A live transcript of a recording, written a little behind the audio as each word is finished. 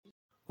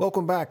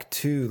Welcome back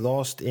to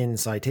Lost in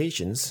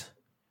Citations.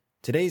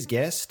 Today's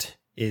guest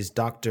is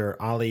Dr.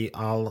 Ali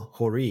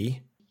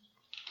Al-Houri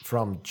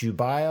from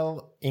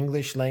Jubail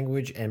English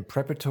Language and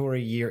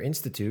Preparatory Year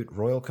Institute,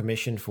 Royal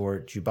Commission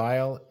for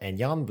Jubail and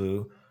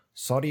Yanbu,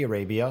 Saudi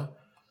Arabia.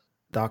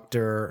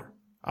 Dr.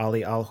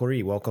 Ali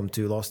Al-Houri, welcome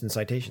to Lost in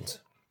Citations.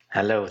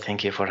 Hello,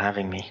 thank you for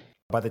having me.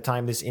 By the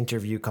time this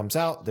interview comes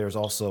out, there's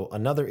also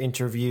another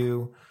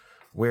interview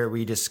where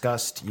we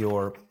discussed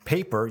your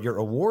paper, your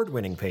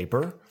award-winning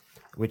paper,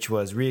 which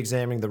was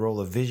Re-examining the Role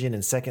of Vision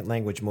in Second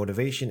Language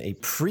Motivation, a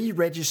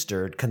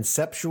pre-registered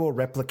conceptual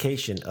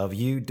replication of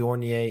Yu,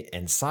 Dornier,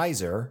 and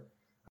Sizer.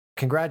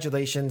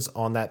 Congratulations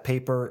on that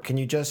paper. Can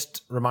you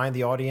just remind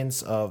the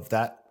audience of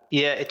that?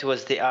 Yeah, it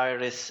was the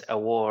IRIS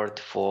Award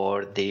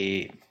for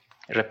the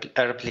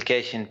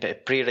replication,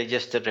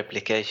 pre-registered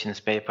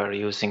replications paper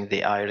using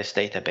the IRIS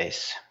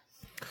database.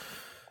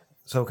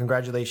 So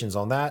congratulations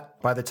on that.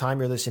 By the time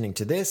you're listening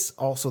to this,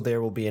 also there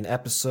will be an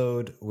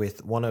episode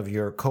with one of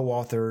your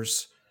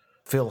co-authors,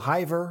 Phil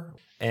Hiver.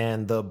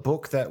 And the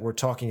book that we're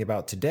talking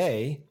about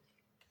today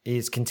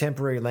is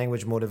Contemporary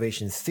Language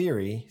Motivation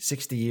Theory,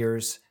 60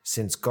 Years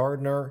Since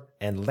Gardner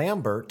and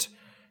Lambert.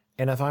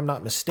 And if I'm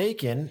not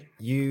mistaken,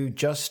 you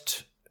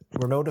just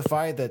were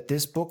notified that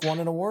this book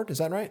won an award. Is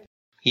that right?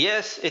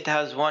 Yes, it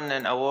has won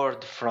an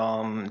award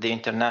from the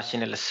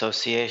International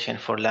Association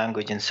for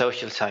Language and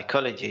Social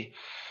Psychology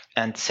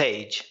and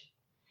SAGE.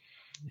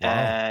 Wow.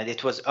 And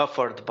it was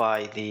offered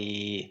by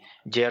the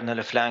Journal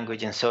of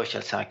Language and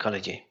Social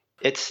Psychology.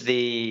 It's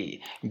the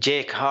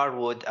Jake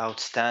Harwood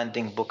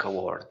Outstanding Book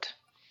Award.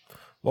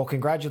 Well,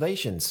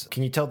 congratulations.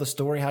 Can you tell the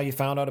story how you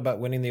found out about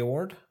winning the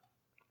award?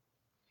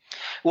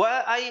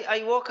 Well,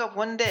 I woke up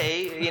one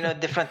day,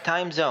 different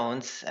time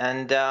zones,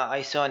 and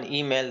I saw an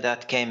email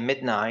that came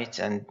midnight,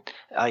 and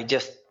I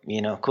just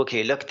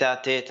quickly looked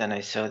at it, and I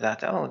saw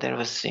that, there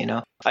was,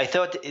 I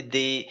thought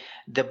the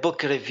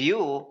book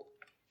review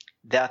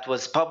that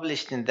was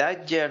published in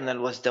that journal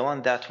was the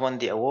one that won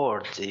the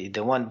award,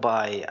 the one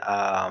by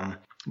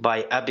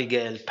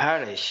Abigail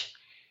Parrish.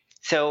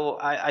 So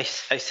I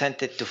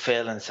sent it to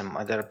Phil and some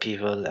other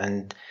people,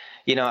 and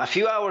a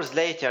few hours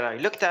later, I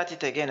looked at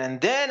it again,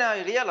 and then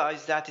I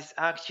realized that it's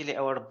actually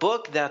our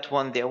book that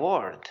won the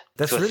award.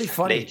 That's really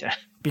funny,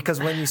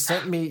 because when you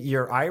sent me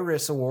your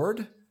IRIS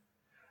award,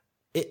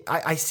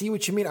 I see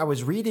what you mean. I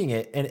was reading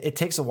it, and it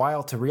takes a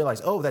while to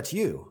realize, that's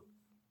you.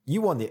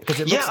 You won because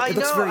it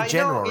looks very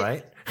general,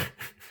 right?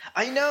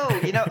 I know.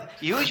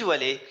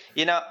 Usually,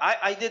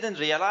 I didn't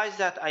realize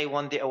that I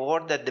won the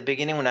award at the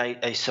beginning when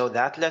I saw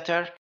that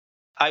letter.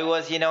 I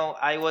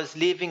was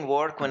leaving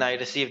work when I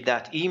received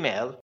that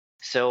email.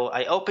 So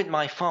I opened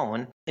my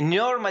phone.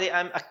 Normally,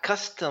 I'm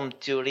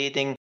accustomed to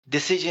reading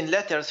decision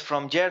letters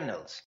from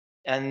journals.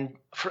 And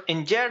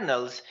in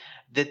journals,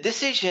 the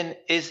decision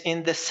is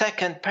in the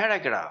second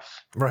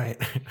paragraph. Right.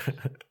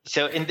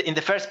 So in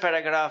the first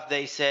paragraph,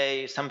 they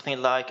say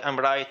something like, I'm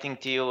writing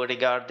to you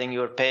regarding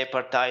your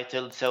paper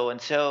titled so and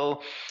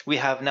so. We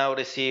have now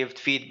received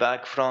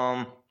feedback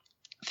from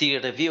 3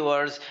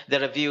 reviewers. The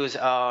reviews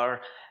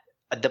are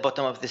at the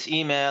bottom of this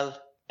email.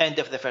 End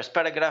of the first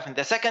paragraph. In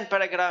the second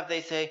paragraph,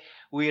 they say,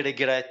 we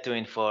regret to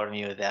inform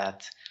you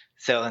that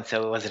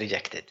so-and-so was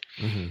rejected.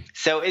 Mm-hmm.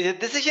 So the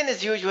decision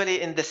is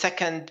usually in the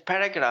second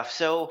paragraph.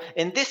 So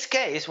in this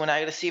case, when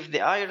I received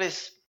the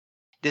IRIS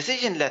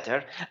decision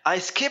letter, I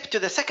skipped to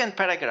the second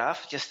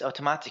paragraph just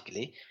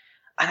automatically,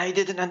 and I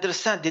didn't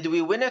understand, did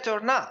we win it or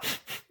not?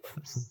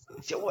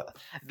 So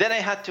then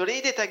I had to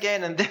read it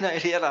again, and then I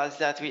realized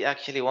that we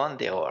actually won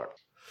the award.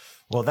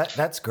 Well,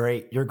 that's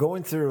great. You're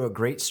going through a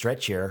great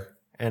stretch here,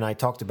 and I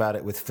talked about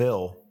it with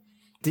Phil.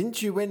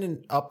 Didn't you win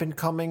an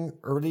up-and-coming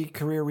early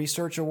career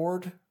research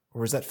award?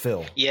 Or is that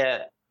Phil?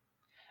 Yeah,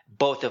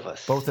 both of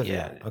us. Both of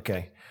you,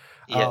 okay.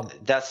 Yeah,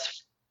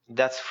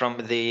 that's from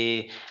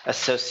the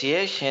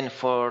Association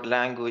for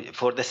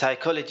the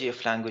Psychology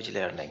of Language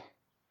Learning.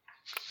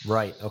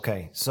 Right,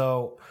 okay.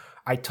 So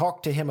I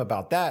talked to him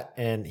about that,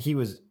 and he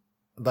was,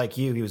 like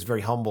you, he was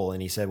very humble,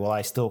 and he said, well,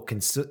 I still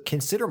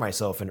consider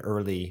myself an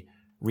early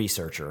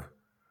researcher,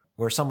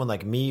 where someone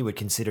like me would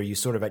consider you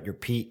sort of at your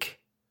peak.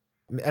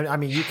 I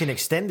mean, you can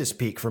extend this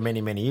peak for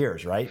many, many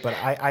years, right? But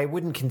I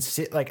wouldn't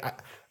consider,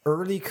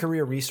 early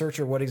career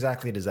researcher, what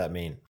exactly does that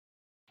mean?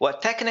 Well,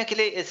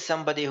 technically, it's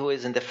somebody who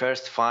is in the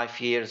first 5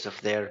 years of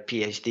their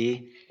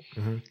PhD.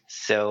 Mm-hmm.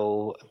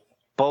 So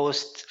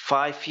post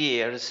 5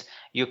 years,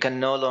 you can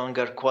no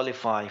longer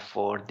qualify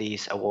for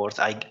these awards.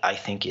 I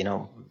think,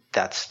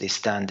 that's the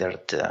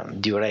standard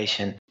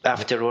duration.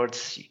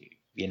 Afterwards,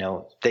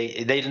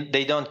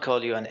 they don't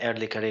call you an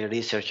early career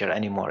researcher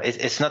anymore.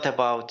 It's not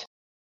about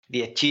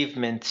the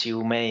achievements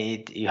you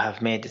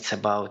have made. It's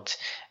about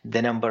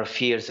the number of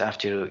years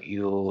after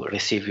you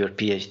receive your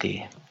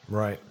PhD.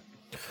 Right.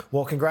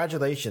 Well,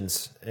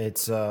 congratulations.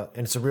 It's a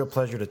real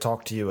pleasure to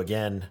talk to you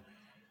again.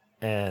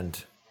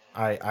 And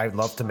I'd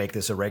love to make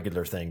this a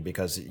regular thing,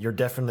 because you're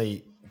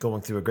definitely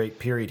going through a great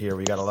period here.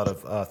 We got a lot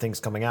of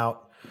things coming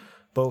out,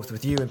 both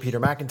with you and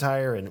Peter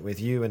McIntyre and with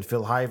you and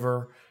Phil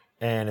Hiver.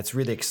 And it's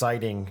really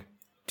exciting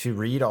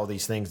read all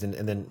these things and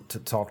then to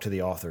talk to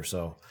the author.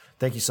 So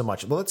thank you so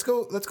much. Well, let's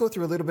go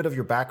through a little bit of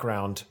your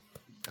background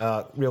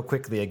real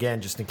quickly,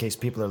 again, just in case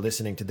people are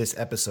listening to this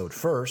episode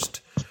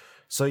first.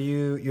 So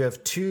you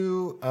have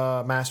two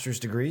master's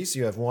degrees.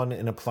 You have one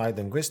in applied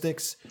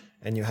linguistics,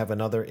 and you have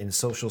another in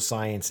social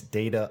science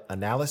data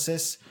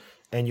analysis.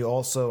 And you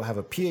also have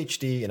a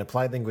PhD in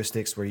applied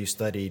linguistics where you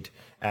studied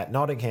at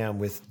Nottingham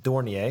with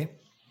Dornier.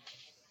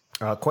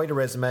 Quite a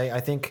resume.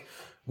 I think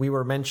we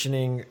were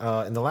mentioning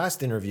in the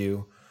last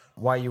interview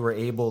why you were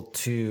able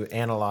to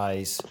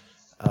analyze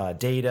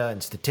data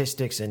and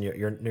statistics and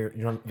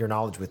your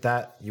knowledge with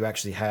that. You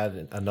actually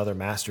had another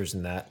master's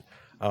in that.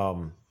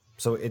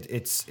 So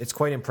it's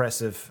quite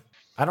impressive.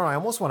 I don't know. I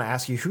almost want to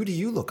ask you, who do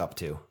you look up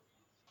to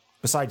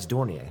besides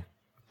Dornier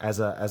as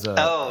a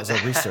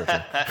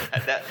researcher?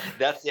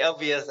 That's the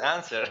obvious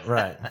answer.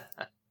 Right.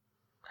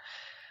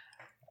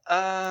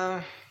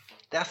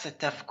 That's a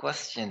tough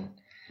question.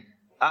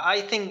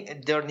 I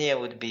think Dornier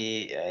would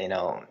be,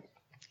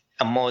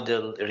 a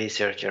model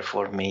researcher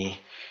for me.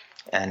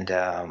 And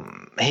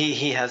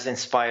he has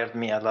inspired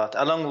me a lot,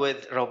 along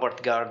with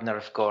Robert Gardner,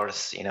 of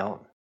course,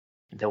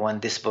 the one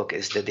this book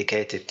is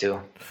dedicated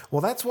to.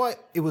 Well, that's why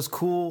it was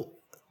cool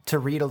to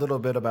read a little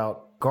bit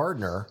about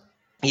Gardner.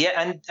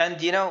 Yeah, and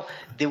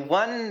the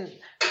one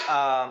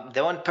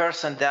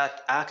person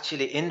that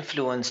actually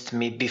influenced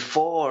me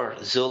before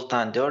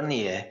Zoltan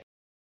Dornier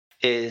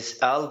is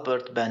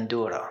Albert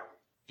Bandura.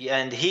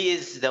 And he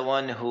is the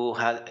one who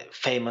had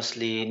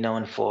famously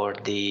known for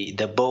the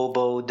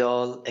Bobo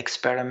doll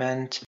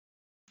experiment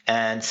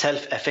and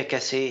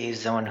self-efficacy.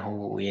 He's the one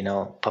who,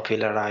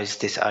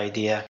 popularized this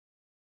idea.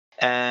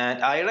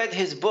 And I read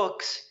his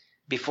books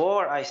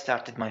before I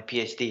started my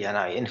PhD, and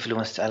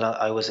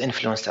I was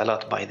influenced a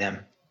lot by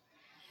them.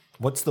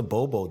 What's the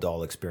Bobo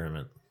doll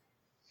experiment?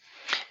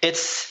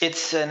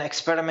 It's an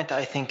experiment,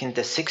 I think, in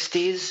the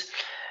 60s.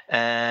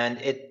 And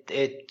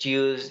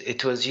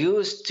it was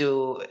used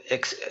to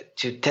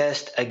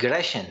test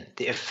aggression,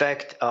 the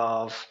effect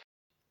of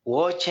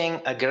watching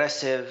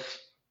aggressive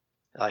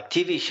like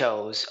TV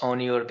shows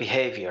on your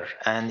behavior.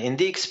 And in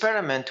the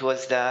experiment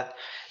was that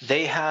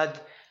they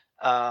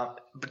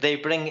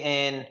bring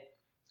in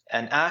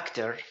an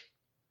actor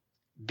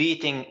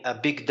beating a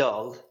big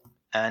doll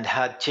and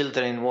had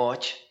children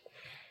watch.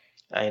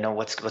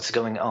 What's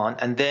going on,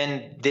 and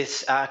then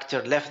this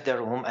actor left the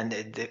room, and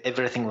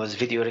everything was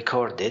video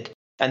recorded,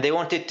 and they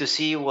wanted to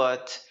see how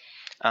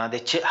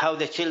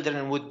the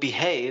children would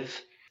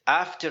behave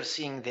after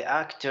seeing the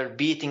actor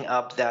beating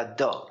up that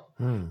doll.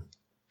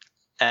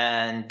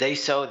 And they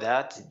saw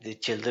that the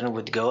children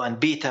would go and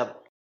beat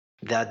up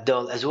that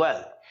doll as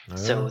well.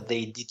 So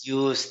they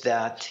deduced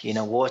that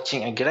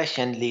watching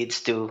aggression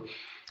leads to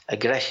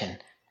aggression.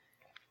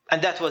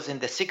 And that was in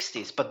the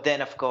 60s. But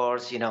then, of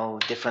course,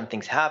 different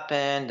things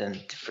happened.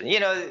 And,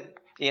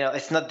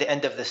 it's not the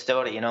end of the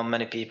story.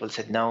 Many people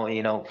said, no,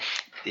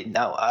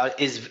 now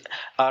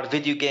are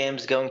video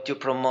games going to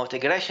promote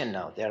aggression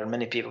now? There are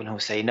many people who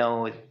say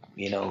no,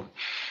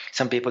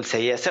 some people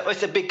say yes. So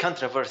it's a big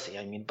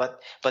controversy.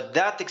 But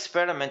that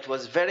experiment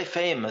was very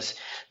famous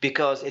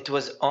because it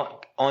was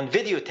on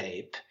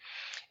videotape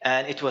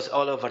and it was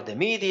all over the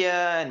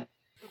media.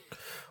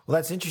 Well,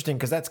 that's interesting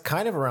because that's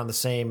kind of around the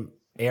same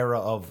era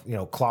of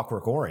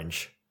Clockwork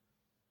Orange,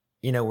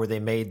 where they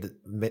made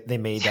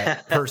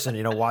that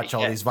person watch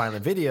all these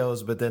violent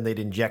videos, but then they'd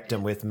inject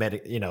them with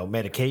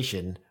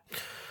medication.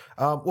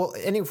 Well,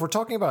 anyway, if we're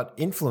talking about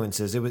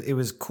influences, it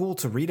was cool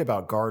to read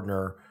about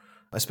Gardner,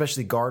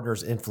 especially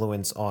Gardner's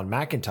influence on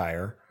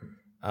McIntyre.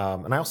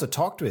 And I also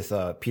talked with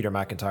Peter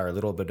McIntyre a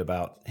little bit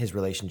about his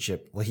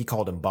relationship. Well, he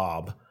called him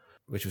Bob,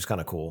 which was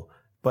kind of cool,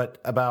 but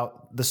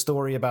about the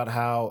story about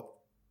how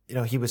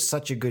he was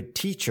such a good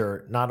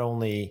teacher, not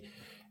only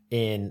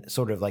in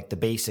sort of like the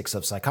basics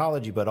of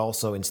psychology, but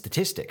also in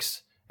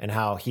statistics, and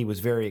how he was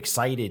very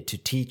excited to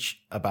teach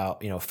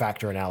about,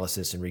 factor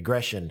analysis and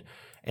regression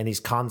and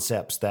these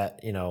concepts that,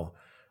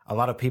 a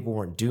lot of people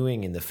weren't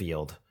doing in the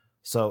field.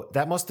 So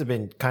that must have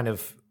been kind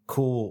of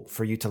cool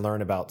for you to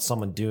learn about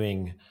someone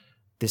doing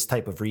this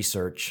type of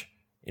research,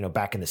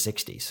 back in the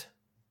 60s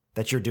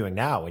that you're doing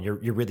now. And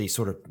you're really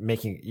sort of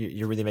making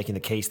the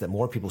case that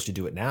more people should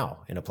do it now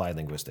in applied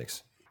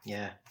linguistics.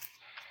 Yeah.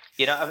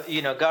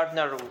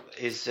 Gardner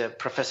is a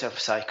professor of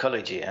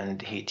psychology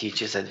and he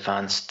teaches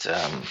advanced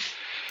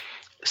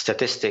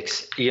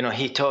statistics.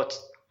 He taught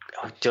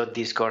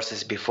these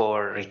courses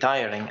before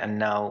retiring, and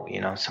now,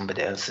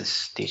 somebody else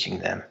is teaching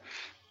them.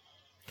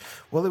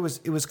 Well,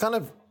 it was kind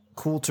of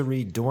cool to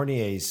read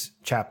Dornier's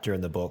chapter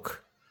in the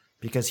book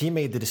because he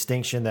made the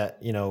distinction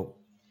that,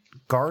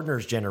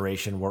 Gardner's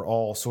generation were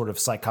all sort of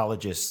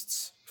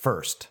psychologists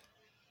first,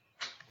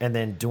 and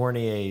then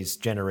Dornier's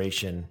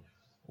generation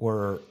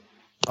were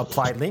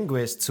applied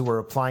linguists who were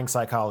applying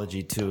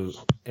psychology to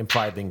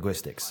applied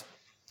linguistics.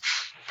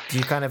 Do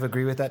you kind of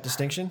agree with that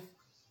distinction?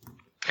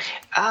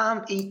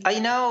 I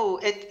know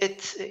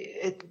it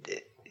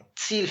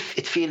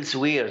feels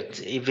weird,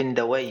 even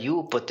the way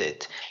you put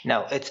it.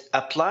 Now, it's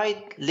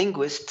applied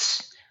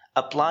linguists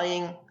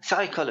applying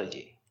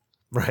psychology.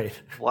 Right.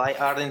 Why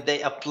aren't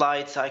they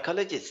applied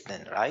psychologists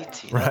then,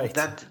 right? Right.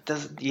 That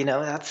does,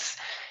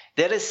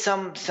 there is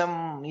some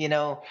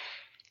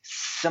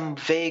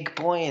vague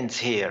points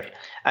here.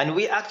 And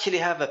we actually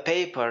have a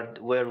paper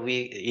where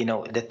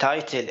the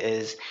title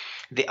is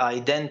The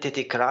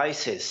Identity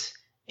Crisis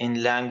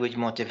in Language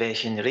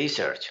Motivation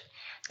Research.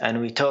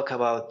 And we talk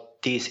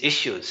about these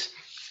issues.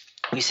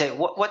 We say,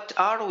 what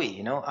are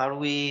we? Are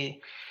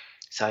we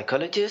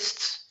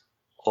psychologists,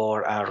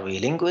 or are we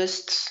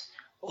linguists,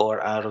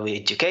 or are we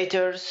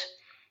educators,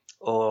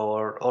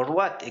 or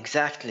what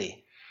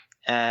exactly?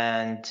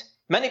 And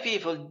many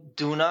people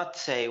do not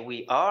say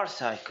we are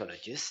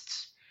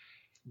psychologists,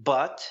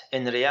 but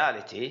in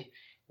reality,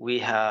 we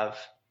have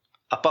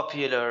a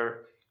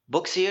popular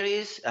book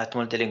series at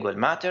Multilingual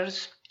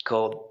Matters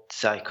called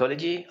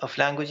Psychology of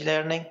Language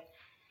Learning,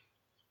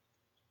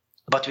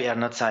 but we are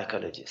not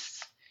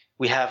psychologists.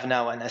 We have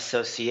now an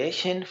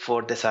association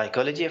for the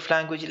psychology of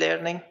language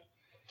learning,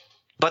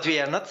 but we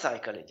are not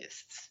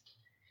psychologists.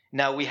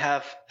 Now we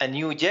have a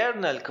new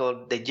journal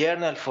called the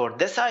Journal for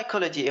the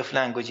Psychology of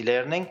Language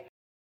Learning,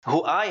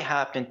 who I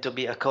happen to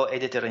be a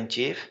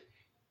co-editor-in-chief,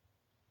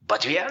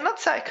 but we are not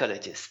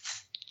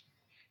psychologists.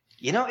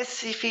 It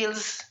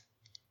feels...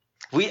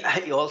 We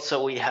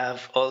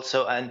have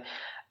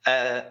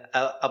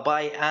a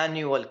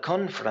biannual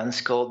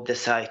conference called the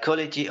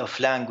Psychology of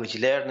Language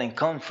Learning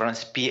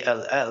Conference,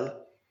 PLL,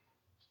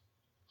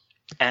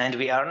 and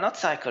we are not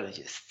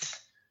psychologists.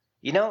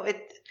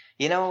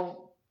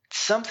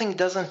 Something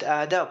doesn't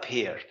add up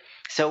here.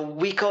 So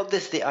we call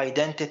this the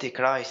identity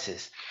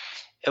crisis.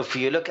 If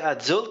you look at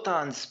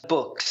Zoltan's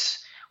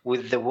books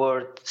with the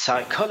word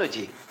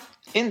psychology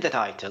in the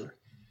title,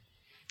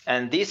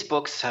 and these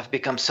books have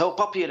become so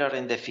popular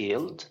in the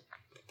field,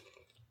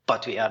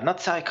 but we are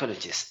not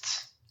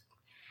psychologists.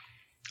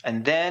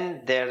 And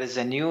then there is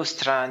a new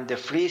strand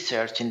of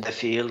research in the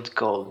field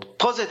called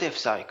positive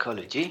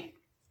psychology,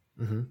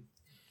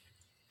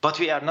 but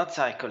we are not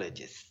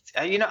psychologists.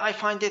 I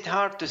find it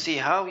hard to see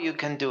how you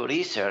can do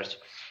research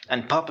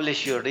and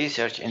publish your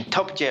research in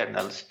top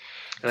journals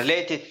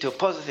related to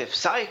positive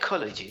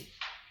psychology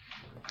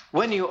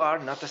when you are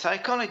not a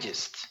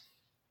psychologist,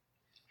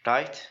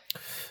 right?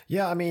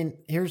 Yeah, I mean,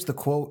 here's the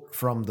quote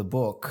from the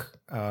book.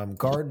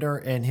 Gardner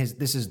and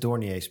this is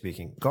Dornier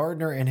speaking.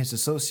 Gardner and his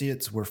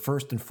associates were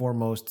first and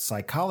foremost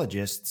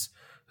psychologists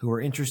who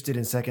were interested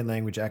in second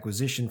language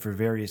acquisition for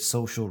various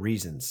social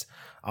reasons.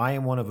 I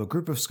am one of a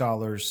group of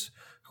scholars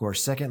who are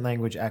second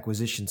language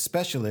acquisition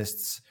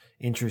specialists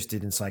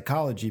interested in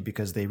psychology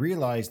because they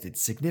realized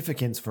its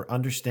significance for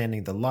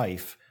understanding the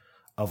life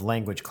of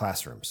language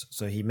classrooms.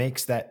 So he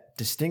makes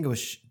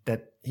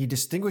he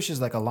distinguishes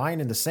like a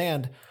line in the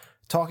sand.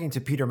 Talking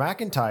to Peter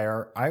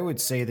McIntyre, I would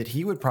say that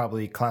he would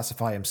probably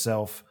classify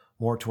himself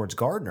more towards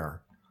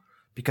Gardner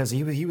because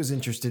he was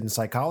interested in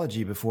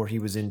psychology before he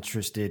was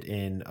interested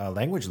in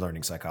language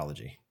learning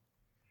psychology.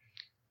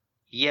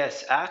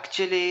 Yes,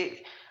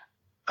 actually,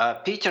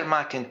 Peter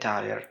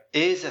McIntyre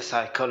is a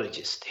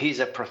psychologist. He's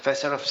a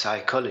professor of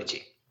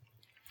psychology.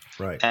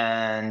 Right.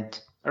 And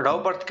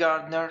Robert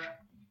Gardner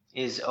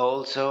is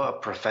also a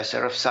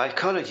professor of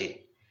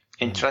psychology,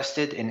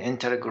 interested in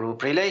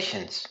intergroup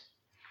relations.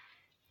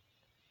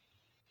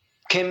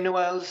 Kim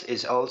Newells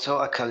is also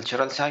a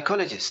cultural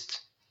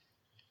psychologist.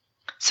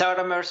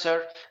 Sarah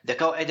Mercer, the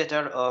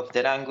co-editor of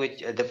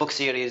the book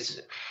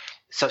series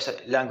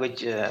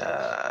Psychology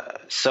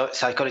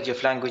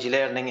of Language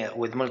Learning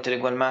with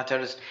Multilingual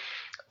Matters,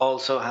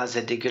 also has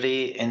a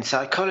degree in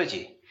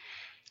psychology.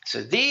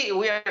 So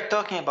we are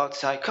talking about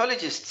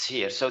psychologists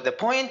here. So the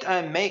point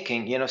I'm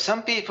making,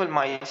 some people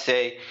might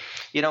say,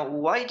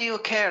 why do you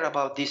care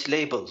about these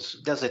labels?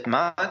 Does it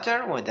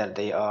matter whether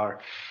they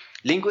are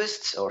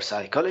linguists or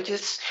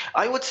psychologists?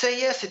 I would say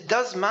yes, it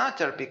does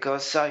matter,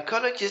 because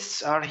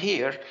psychologists are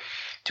here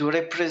to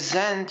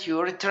represent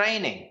your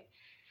training.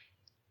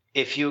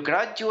 If you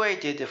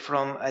graduated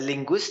from a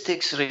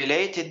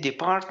linguistics-related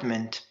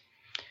department,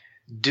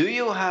 do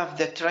you have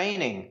the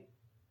training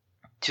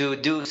to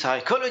do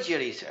psychology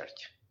research?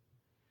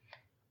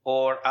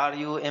 Or are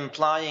you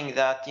implying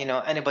that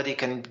anybody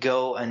can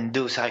go and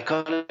do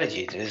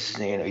psychology?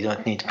 You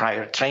don't need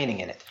prior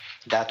training in it.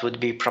 That would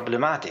be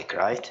problematic,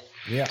 right?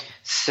 Yeah.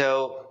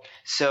 So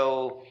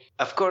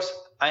of course,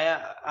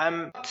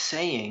 I'm not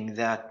saying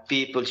that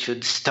people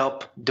should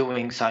stop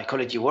doing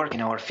psychology work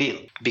in our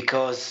field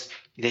because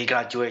they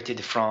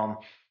graduated from,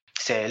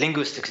 say, a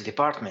linguistics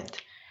department.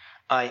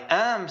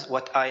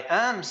 What I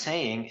am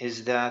saying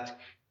is that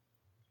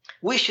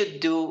we should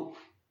do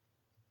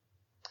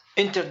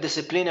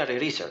interdisciplinary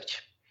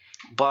research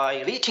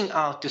by reaching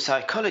out to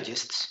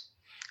psychologists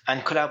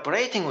and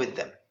collaborating with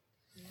them,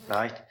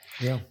 right?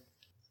 Yeah.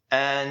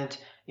 And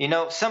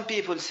some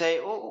people say,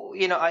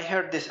 I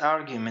heard this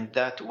argument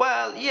that,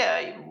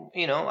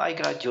 I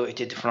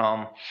graduated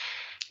from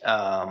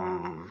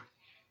a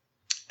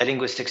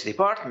linguistics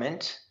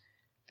department,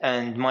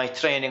 and my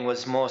training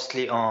was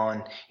mostly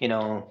on,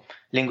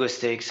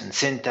 linguistics and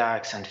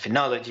syntax and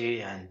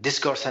phonology and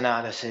discourse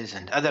analysis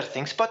and other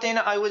things. But,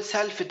 I will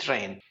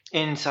self-train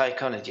in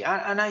psychology.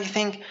 And I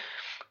think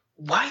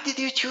why did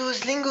you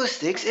choose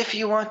linguistics if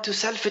you want to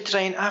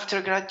self-train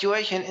after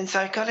graduation in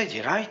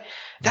psychology, right?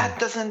 That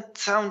doesn't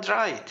sound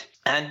right.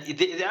 And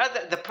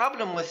the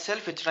problem with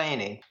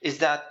self-training is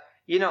that,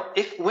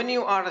 when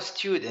you are a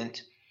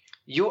student,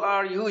 you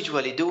are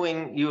usually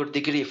doing your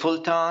degree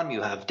full-time,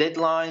 you have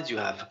deadlines, you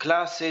have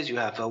classes, you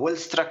have a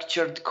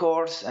well-structured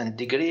course and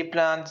degree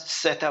plans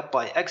set up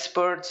by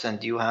experts,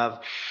 and you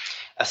have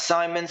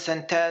assignments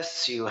and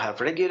tests, you have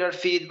regular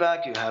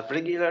feedback, you have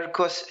regular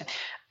course,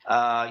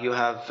 you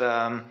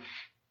have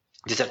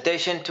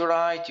dissertation to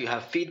write, you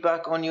have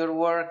feedback on your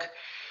work.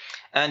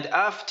 And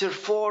after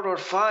 4 or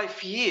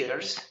 5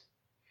 years,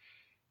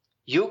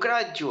 you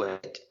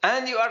graduate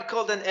and you are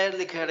called an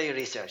early career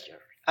researcher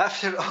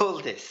after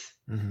all this.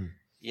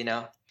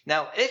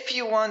 Now, if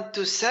you want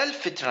to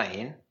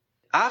self-train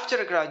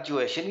after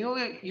graduation,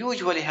 you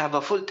usually have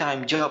a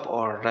full-time job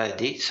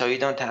already, so you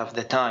don't have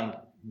the time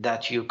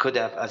that you could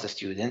have as a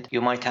student.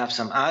 You might have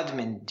some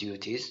admin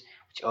duties,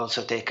 which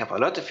also take up a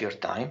lot of your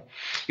time.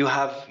 You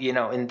have,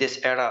 in this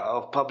era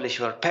of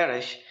publish or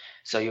perish,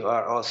 so you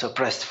are also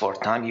pressed for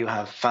time. You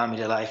have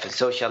family life and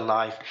social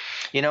life.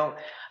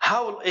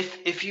 How,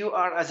 if you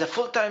are as a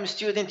full-time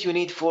student, you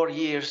need 4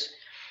 years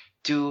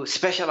to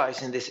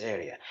specialize in this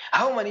area.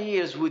 How many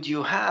years would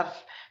you have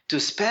to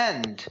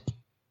spend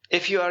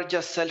if you are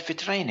just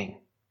self-training?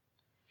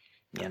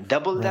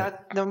 Double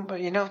that number,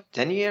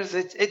 10 years,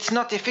 it's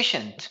not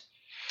efficient.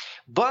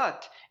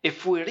 But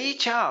if we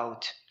reach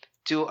out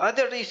to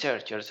other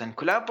researchers and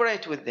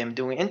collaborate with them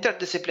doing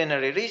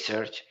interdisciplinary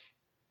research,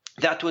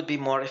 that would be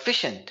more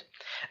efficient.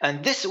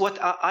 And this, what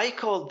I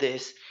call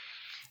this,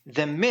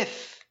 the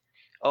myth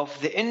of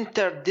the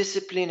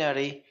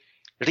interdisciplinary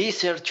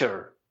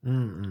researcher.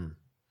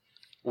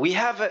 We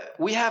have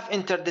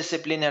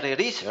interdisciplinary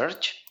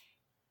research,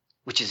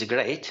 which is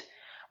great,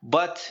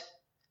 but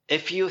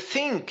if you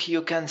think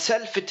you can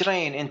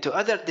self-train into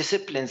other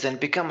disciplines and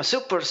become a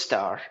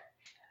superstar,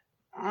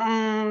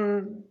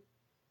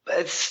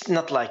 it's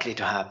not likely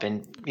to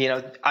happen.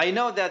 I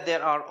know that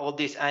there are all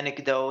these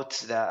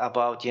anecdotes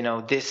about,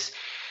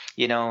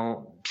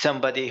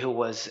 somebody who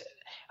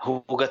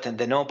got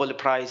the Nobel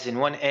Prize in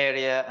one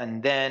area,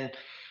 and then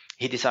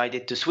he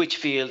decided to switch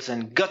fields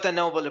and got a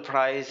Nobel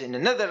Prize in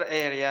another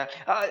area.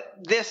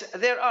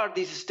 There are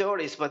these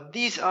stories, but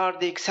these are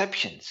the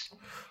exceptions.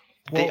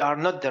 They are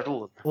not the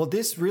rule. Well,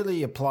 this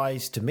really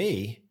applies to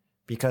me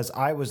because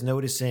I was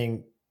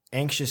noticing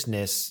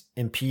anxiousness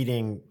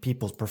impeding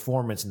people's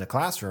performance in the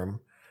classroom.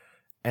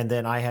 And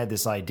then I had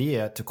this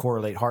idea to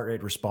correlate heart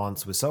rate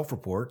response with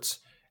self-reports.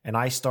 And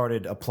I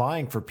started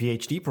applying for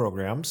PhD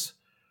programs,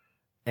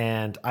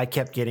 and I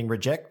kept getting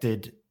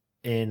rejected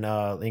in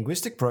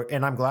linguistic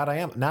and I'm glad I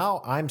am.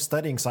 Now I'm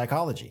studying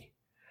psychology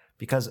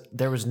because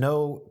there was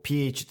no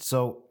PhD.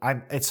 So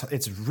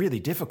it's really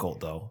difficult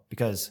though,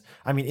 because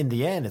in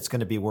the end it's going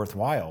to be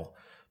worthwhile,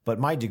 but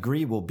my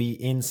degree will be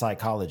in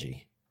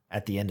psychology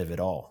at the end of it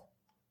all,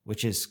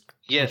 which is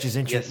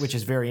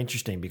very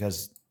interesting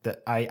because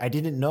I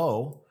didn't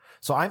know.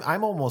 So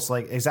I'm almost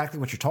like exactly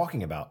what you're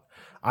talking about.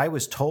 I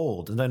was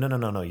told,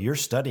 no, you're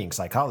studying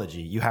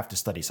psychology. You have to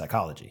study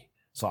psychology.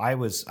 So I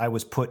was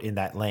put in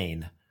that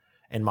lane.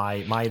 And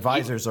my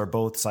advisors are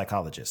both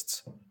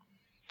psychologists.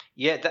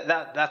 Yeah,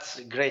 that's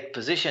a great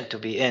position to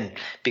be in,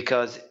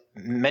 because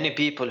many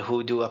people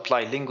who do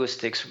apply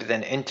linguistics with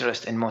an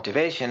interest in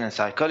motivation and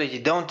psychology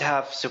don't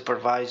have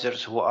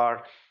supervisors who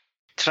are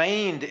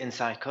trained in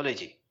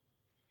psychology,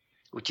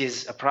 which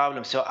is a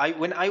problem. So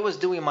when I was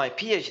doing my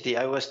PhD,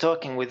 I was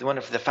talking with one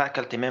of the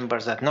faculty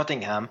members at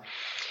Nottingham,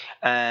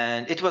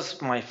 and it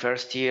was my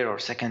first year or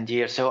second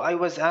year. So I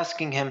was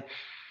asking him,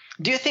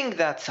 do you think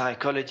that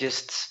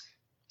psychologists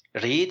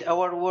read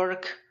our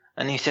work?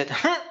 And he said,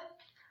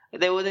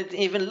 they wouldn't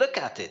even look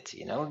at it.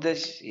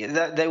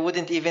 They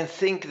wouldn't even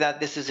think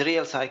that this is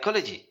real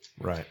psychology.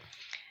 Right.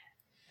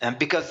 And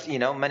because,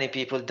 many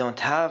people don't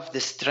have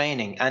this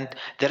training. And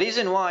the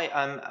reason why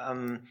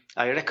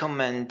I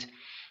recommend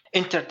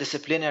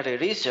interdisciplinary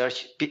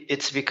research,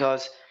 it's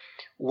because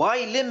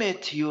why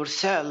limit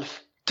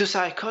yourself to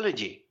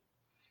psychology?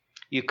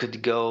 You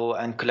could go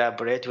and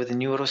collaborate with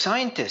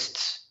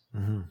neuroscientists.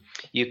 Mm-hmm.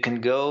 You can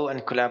go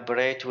and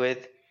collaborate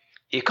with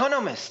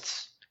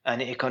economists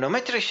and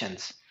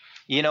econometricians.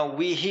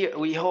 We hear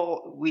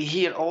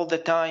all the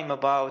time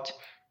about,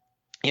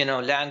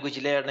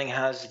 language learning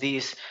has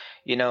these,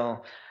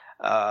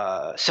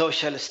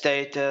 social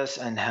status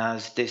and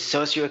has this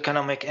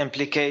socioeconomic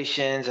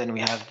implications, and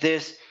we have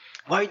this.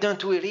 Why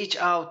don't we reach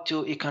out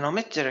to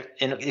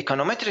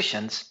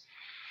econometricians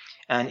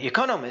and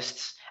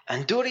economists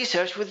and do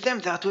research with them?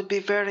 That would be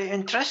very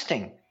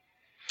interesting.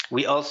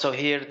 We also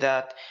hear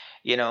that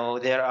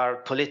there are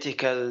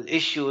political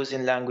issues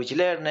in language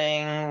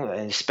learning,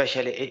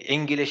 especially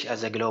English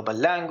as a global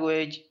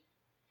language.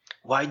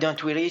 Why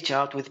don't we reach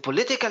out with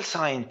political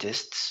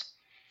scientists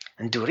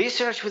and do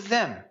research with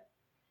them?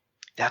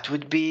 That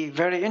would be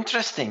very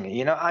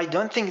interesting. I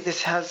don't think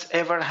this has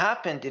ever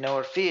happened in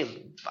our field.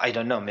 I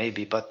don't know,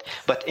 maybe, but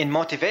in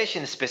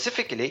motivation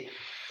specifically,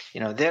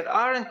 there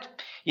aren't,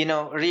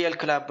 real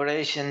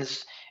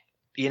collaborations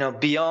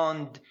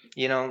beyond,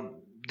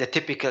 the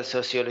typical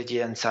sociology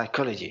and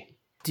psychology.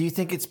 Do you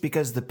think it's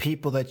because the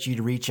people that you'd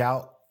reach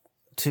out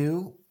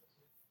to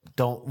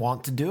don't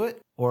want to do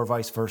it, or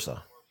vice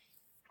versa?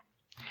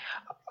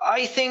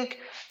 I think,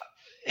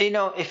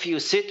 if you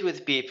sit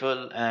with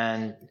people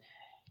and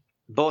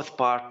both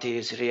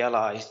parties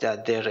realize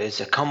that there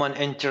is a common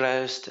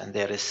interest and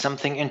there is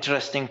something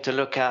interesting to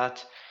look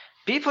at,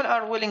 people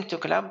are willing to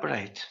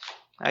collaborate.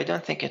 I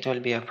don't think it will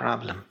be a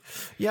problem.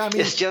 Yeah, I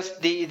mean, it's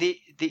just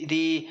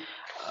the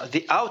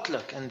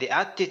outlook and the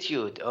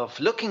attitude of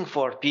looking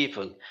for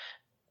people.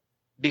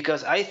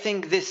 Because I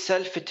think this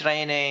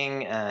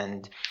self-training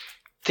and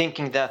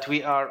thinking that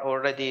we are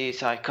already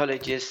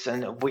psychologists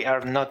and we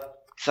are not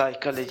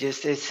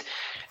psychologists is,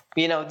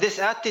 this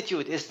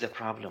attitude is the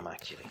problem,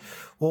 actually.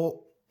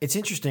 Well, it's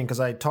interesting because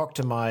I talked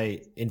to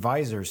my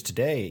advisors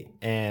today,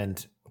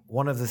 and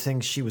one of the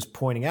things she was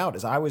pointing out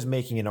is I was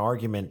making an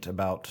argument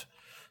about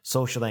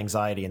social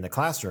anxiety in the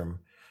classroom,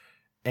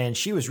 and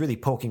she was really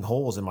poking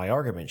holes in my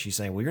argument. She's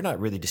saying, well, you're not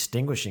really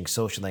distinguishing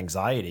social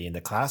anxiety in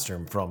the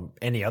classroom from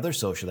any other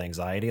social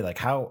anxiety. Like,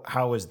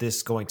 how is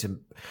this going to...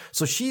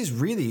 So she's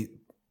really...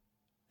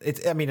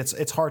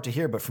 It's hard to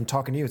hear, but from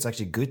talking to you, it's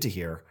actually good to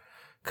hear,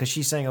 because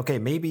she's saying, okay,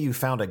 maybe you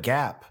found a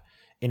gap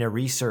in a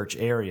research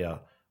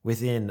area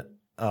within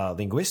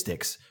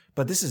linguistics,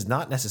 but this is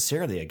not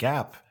necessarily a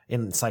gap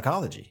in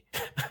psychology.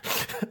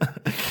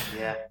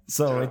 Yeah.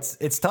 So true.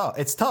 It's tough.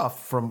 It's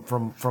tough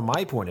from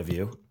my point of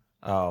view.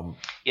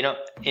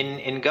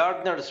 In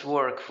Gardner's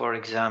work, for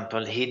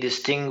example, he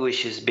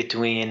distinguishes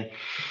between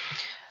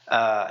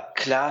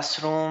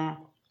classroom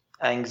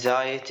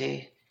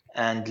anxiety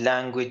and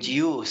language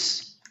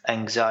use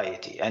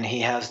anxiety, and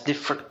he has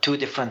two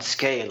different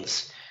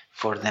scales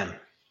for them.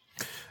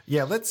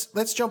 Yeah,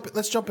 let's jump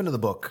into the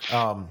book.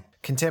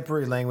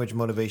 Contemporary Language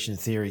Motivation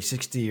Theory: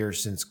 60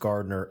 Years Since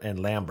Gardner and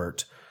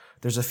Lambert.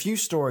 There's a few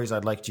stories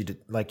I'd like you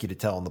to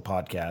tell on the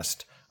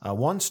podcast.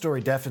 One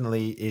story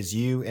definitely is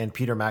you and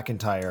Peter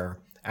McIntyre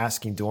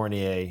asking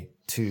Dornier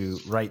to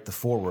write the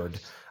foreword.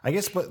 I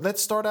guess, but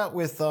let's start out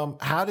with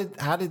how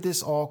did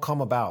this all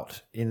come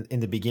about in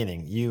the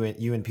beginning? You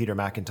and Peter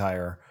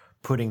McIntyre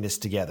putting this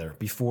together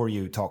before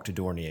you talked to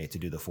Dornier to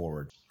do the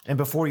foreword, and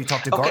before you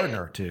talked to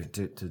Gardner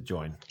to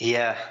join.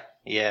 Yeah.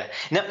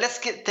 Now let's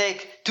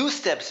take 2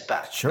 steps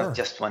back, sure. Not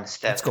just 1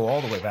 step. Let's go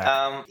all the way back.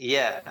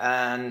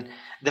 And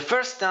the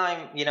first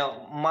time,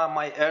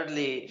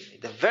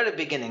 the very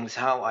beginnings,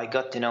 how I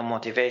got to know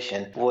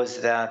motivation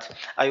was that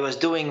I was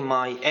doing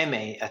my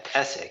MA at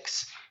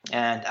Essex.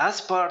 And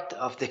as part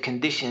of the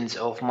conditions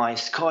of my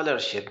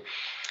scholarship,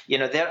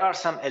 there are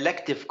some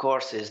elective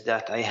courses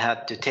that I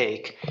had to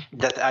take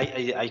that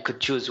I could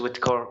choose what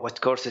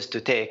courses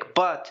to take.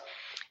 But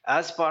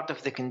as part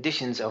of the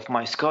conditions of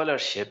my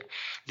scholarship,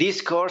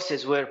 these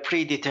courses were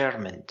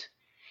predetermined.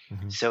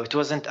 Mm-hmm. So it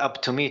wasn't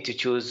up to me to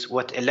choose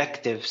what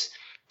electives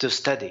to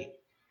study.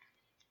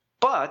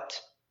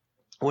 But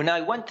when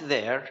I went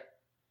there,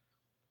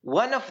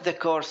 one of the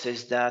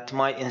courses that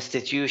my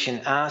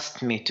institution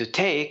asked me to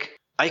take,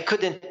 I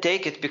couldn't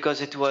take it because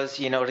it was,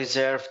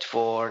 reserved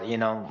for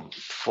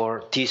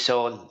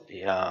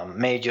TESOL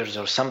majors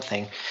or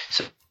something.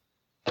 So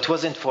it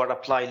wasn't for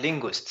applied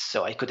linguists,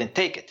 so I couldn't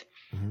take it.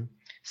 Mm-hmm.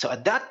 So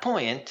at that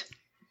point,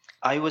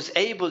 I was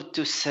able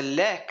to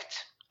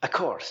select a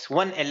course,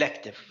 one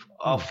elective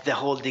of the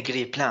whole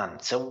degree plan.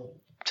 So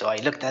I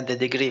looked at the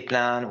degree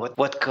plan,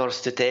 what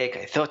course to take.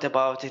 I thought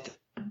about it.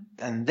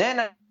 And then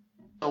I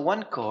saw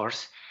one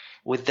course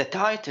with the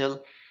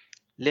title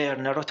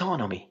Learner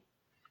Autonomy.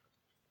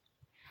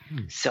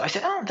 So I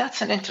said,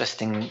 that's an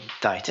interesting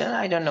title.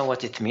 I don't know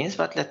what it means,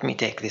 but let me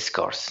take this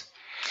course.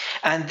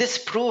 And this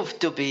proved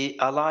to be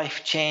a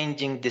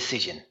life-changing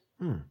decision.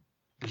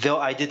 Though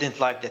I didn't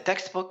like the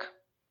textbook,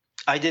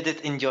 I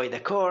didn't enjoy the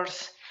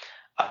course.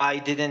 I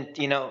didn't,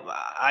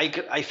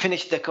 I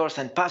finished the course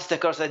and passed the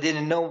course. I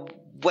didn't know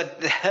what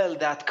the hell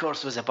that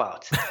course was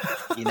about,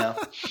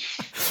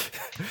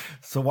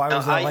 So why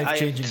was that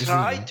life-changing decision?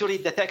 I tried to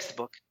read the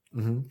textbook.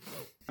 Mm-hmm.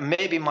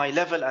 Maybe my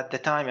level at the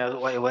time,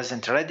 I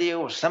wasn't ready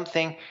or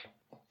something.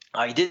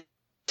 I didn't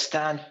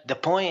understand the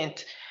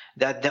point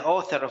that the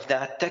author of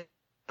that text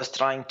was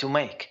trying to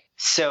make.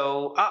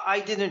 So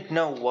I didn't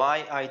know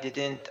why I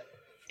didn't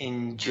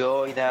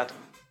enjoy that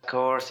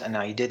course, and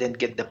I didn't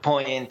get the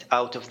point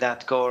out of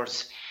that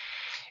course.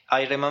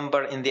 I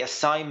remember in the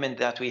assignment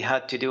that we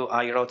had to do,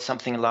 I wrote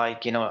something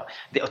like,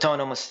 the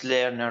autonomous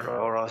learner,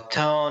 or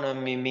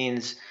autonomy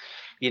means,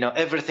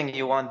 everything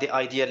you want the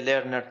ideal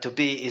learner to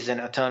be is an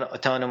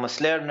autonomous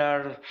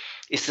learner.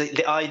 It's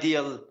the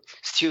ideal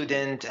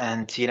student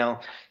and,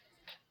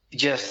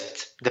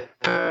 just the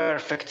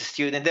perfect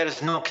student. There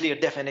is no clear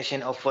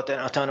definition of what an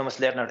autonomous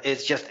learner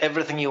is, just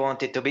everything you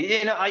want it to be.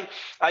 I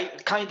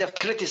kind of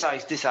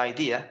criticized this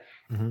idea,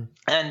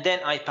 and then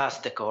I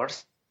passed the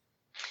course,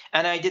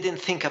 and I didn't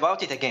think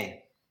about it again.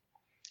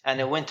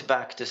 And I went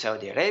back to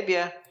Saudi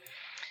Arabia,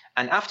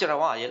 and after a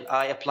while,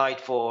 I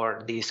applied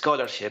for the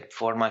scholarship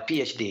for my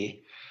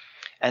PhD.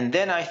 And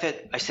then I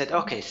said,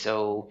 okay,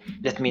 so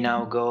let me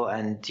now go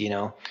and,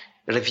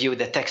 review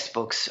the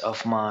textbooks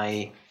of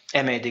my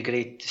MA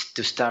degree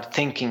to start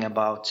thinking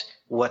about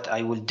what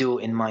I will do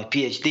in my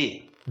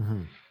PhD.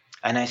 Mm-hmm.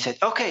 And I said,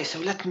 okay, so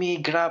let me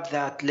grab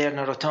that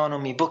Learner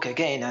Autonomy book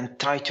again and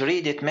try to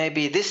read it.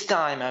 Maybe this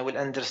time I will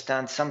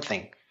understand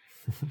something.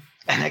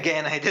 And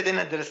again, I didn't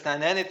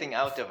understand anything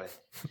out of it.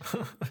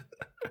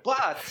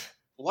 But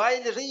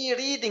while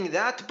rereading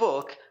that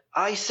book,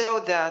 I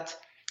saw that,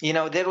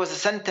 there was a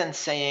sentence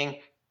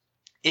saying,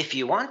 if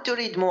you want to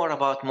read more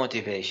about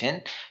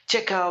motivation,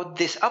 check out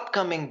this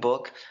upcoming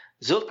book,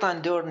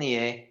 Zoltan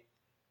Dornier,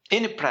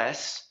 in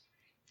press,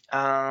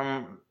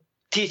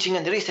 Teaching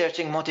and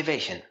Researching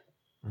Motivation.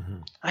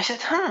 Mm-hmm. I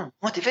said,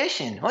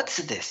 motivation, what's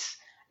this?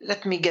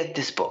 Let me get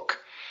this book.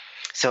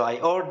 So I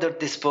ordered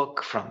this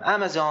book from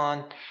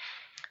Amazon,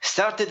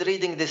 started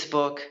reading this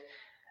book,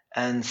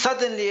 and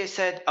suddenly I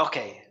said,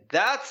 okay,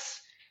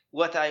 that's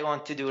what I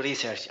want to do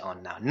research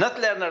on now. Not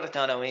learner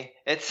autonomy,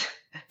 it's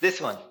this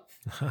one.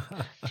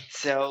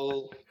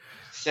 So,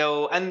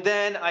 and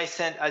then I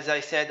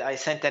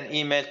sent an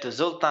email to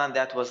Zoltan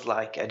that was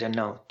like,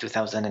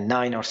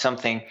 2009 or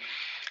something,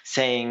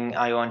 saying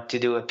I want to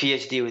do a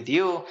PhD with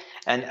you.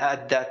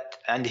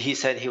 And he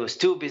said he was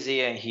too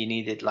busy and he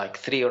needed like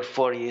 3 or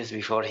 4 years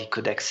before he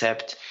could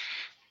accept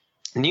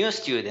new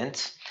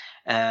students.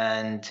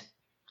 And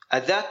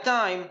at that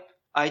time,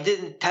 I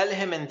didn't tell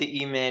him in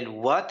the email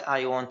what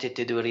I wanted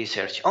to do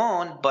research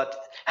on, but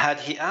had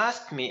he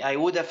asked me, I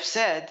would have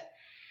said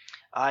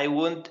I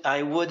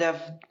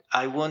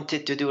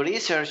wanted to do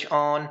research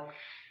on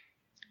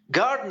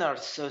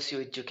Gardner's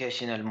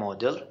socio-educational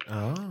model,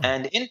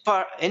 and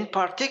in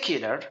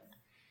particular,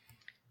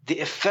 the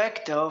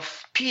effect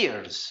of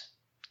peers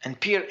and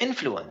peer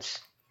influence.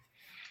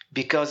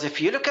 Because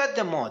if you look at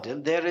the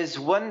model, there is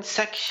one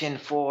section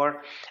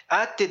for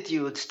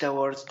attitudes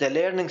towards the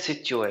learning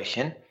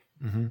situation,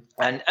 mm-hmm.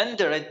 and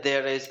under it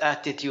there is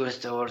attitudes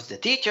towards the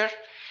teacher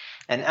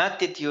and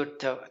attitudes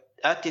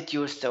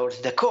towards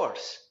the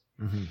course.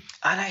 Mm-hmm.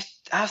 And I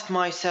asked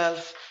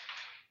myself,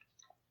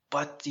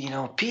 but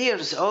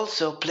peers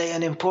also play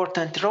an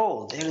important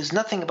role. There is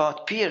nothing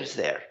about peers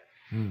there.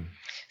 Mm.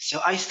 So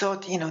I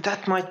thought,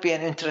 that might be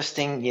an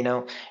interesting,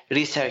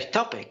 research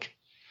topic.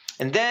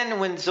 And then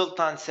when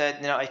Zoltan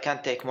said, I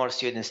can't take more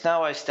students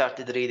now, I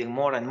started reading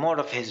more and more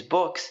of his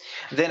books.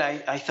 Then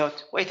I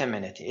thought, wait a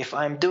minute, if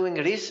I'm doing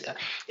research,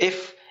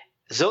 if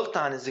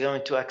Zoltan is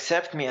going to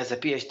accept me as a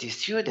PhD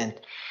student,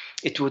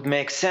 it would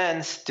make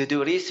sense to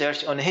do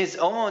research on his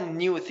own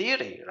new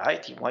theory,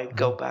 right? He might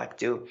go back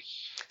to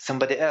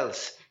somebody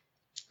else.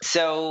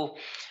 So,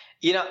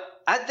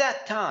 at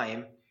that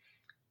time,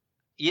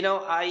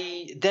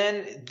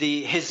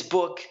 his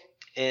book,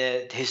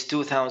 his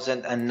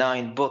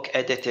 2009 book,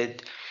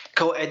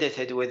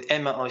 co-edited with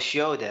Emma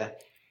Oshioda,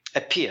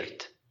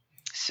 appeared.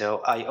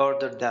 So I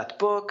ordered that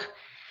book,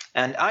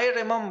 and I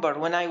remember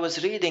when I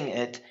was reading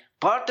it,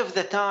 part of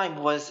the time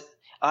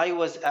I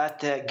was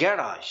at a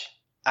garage.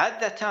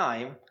 At the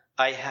time,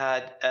 I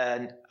had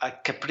a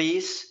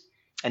Caprice,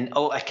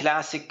 a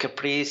classic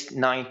Caprice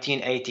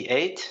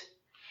 1988,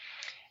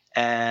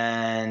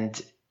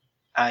 and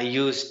I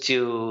used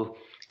to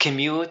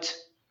commute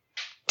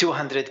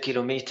 200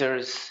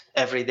 kilometers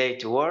every day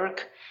to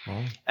work.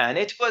 Oh. And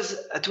it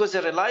was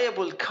a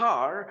reliable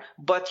car,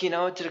 but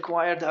it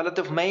required a lot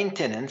of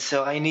maintenance,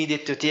 so I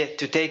needed to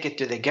take it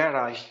to the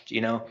garage,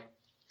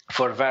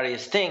 for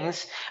various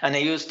things. And I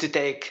used to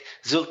take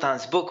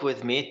Zoltan's book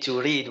with me to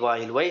read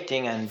while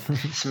waiting and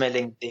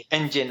smelling the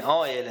engine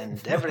oil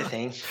and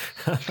everything.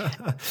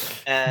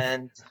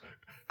 And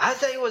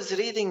as I was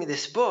reading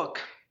this book,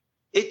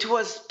 it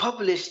was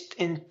published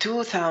in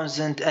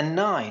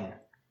 2009.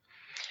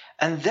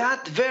 And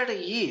that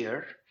very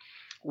year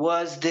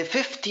was the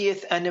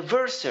 50th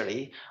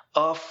anniversary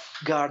of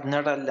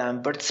Gardner and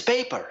Lambert's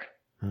paper.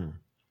 And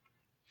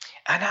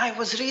I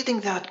was reading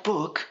that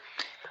book.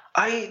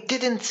 I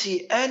didn't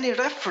see any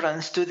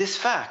reference to this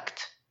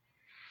fact.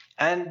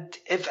 And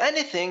if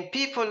anything,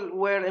 people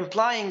were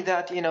implying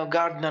that,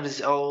 Gardner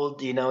is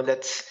old,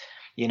 let's,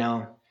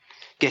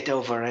 get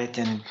over it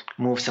and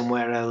move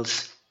somewhere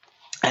else.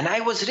 And I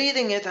was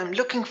reading it, I'm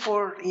looking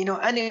for,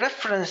 any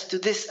reference to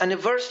this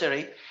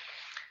anniversary,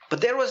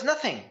 but there was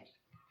nothing.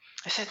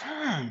 I said,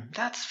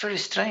 that's very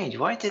strange.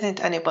 Why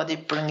didn't anybody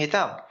bring it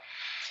up?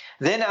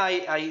 Then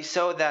I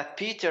saw that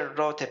Peter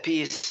wrote a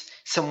piece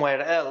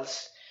somewhere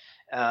else,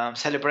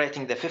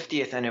 celebrating the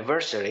 50th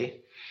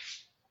anniversary.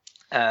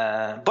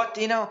 But,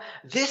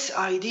 this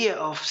idea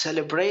of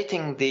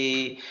celebrating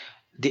the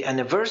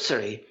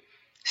anniversary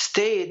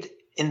stayed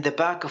in the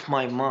back of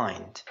my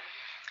mind.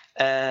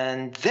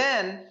 And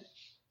then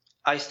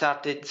I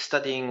started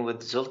studying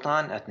with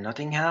Zoltan at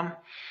Nottingham.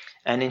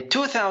 And in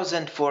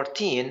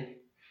 2014,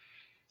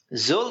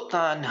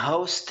 Zoltan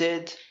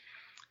hosted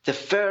the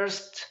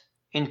first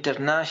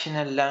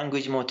International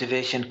Language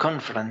Motivation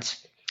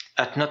Conference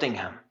at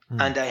Nottingham.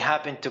 And I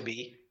happened to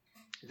be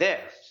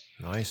there.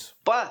 Nice.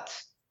 But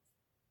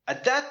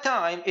at that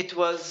time, it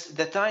was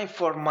the time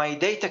for my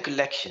data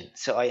collection.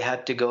 So I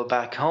had to go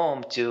back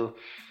home to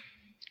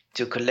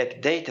to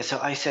collect data. So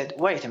I said,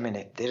 wait a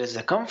minute, there is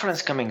a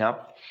conference coming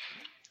up,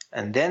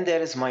 and then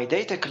there is my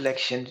data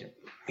collection,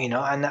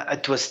 and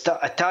it was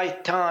a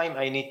tight time.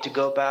 I need to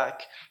go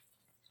back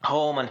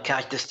home and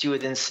catch the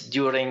students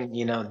during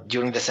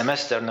the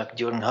semester, not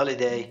during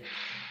holiday.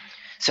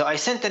 So I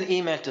sent an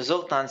email to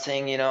Zoltan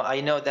saying,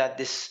 I know that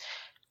this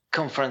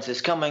conference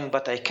is coming,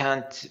 but I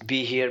can't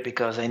be here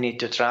because I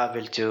need to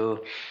travel to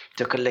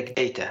collect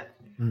data.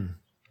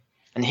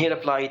 And he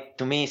replied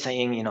to me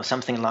saying,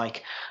 something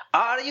like,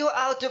 "Are you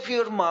out of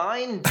your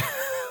mind?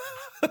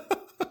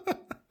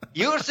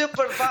 Your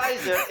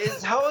supervisor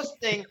is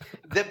hosting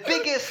the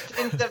biggest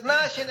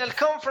international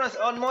conference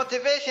on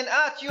motivation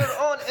at your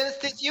own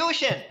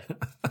institution,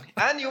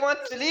 and you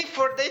want to leave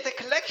for data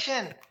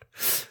collection?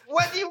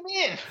 What do you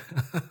mean?"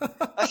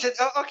 I said,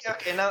 "Oh,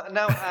 okay.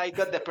 Now I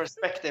got the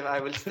perspective. I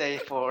will stay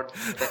for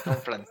the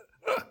conference."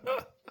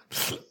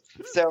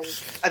 So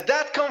at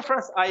that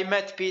conference, I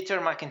met Peter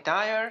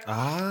McIntyre.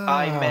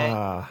 I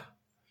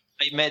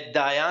met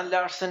Diane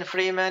Larson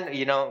Freeman.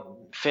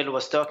 Phil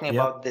was talking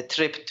about the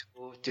trip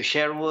to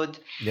Sherwood.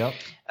 Yep.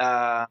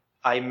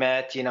 I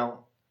met,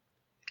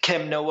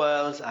 Kim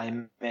Knowles. I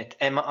met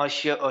Emma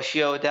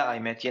Oshioda. I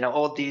met,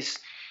 all these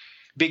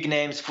big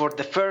names for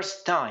the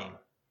first time.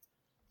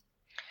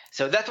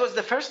 So that was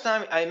the first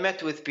time I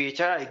met with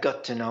Peter. I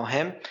got to know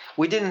him.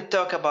 We didn't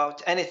talk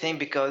about anything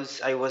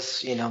because I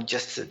was,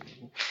 just a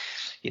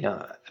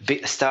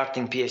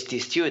starting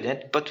PhD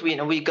student. But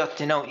we got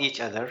to know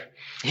each other.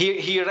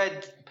 He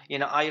read,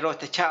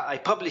 I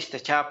published a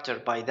chapter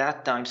by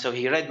that time, so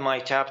he read my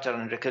chapter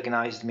and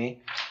recognized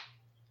me.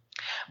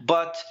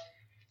 But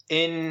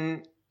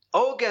in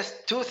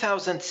August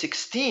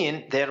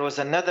 2016, there was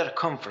another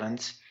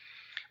conference.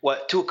 Well,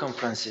 two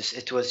conferences.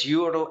 It was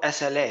Euro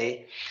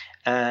SLA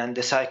and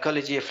the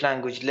Psychology of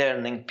Language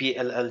Learning,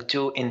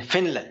 PLL2, in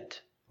Finland.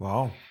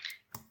 Wow.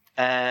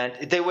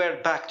 And they were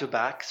back to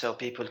back, so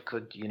people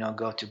could,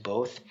 go to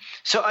both.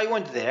 So I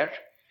went there,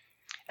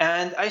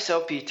 and I saw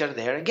Peter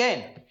there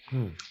again.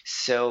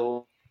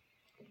 So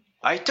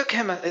I took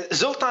him.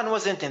 Zoltan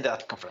wasn't in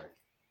that conference.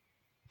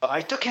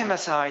 I took him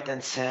aside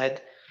and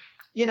said,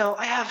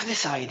 I have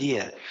this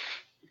idea.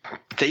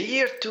 The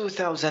year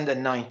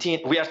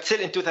 2019, we are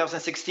still in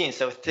 2016,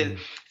 so still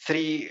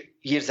 3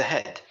 years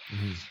ahead.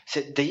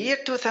 So the year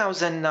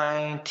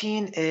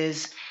 2019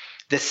 is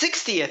the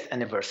 60th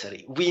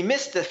anniversary. We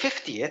missed the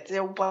 50th.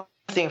 They're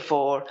waiting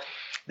for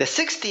the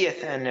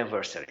 60th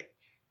anniversary.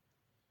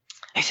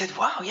 I said,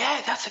 wow,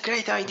 yeah, that's a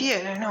great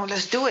idea.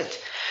 Let's do it.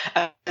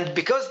 And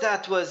because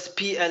that was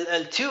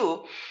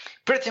PLL2,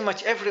 pretty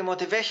much every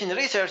motivation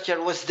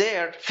researcher was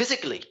there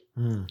physically.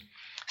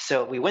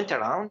 So we went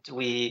around,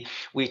 we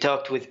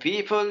talked with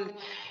people,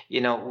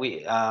 there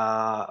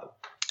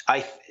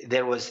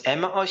was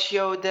Emma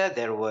Oshioda,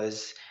 there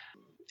was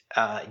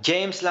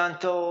James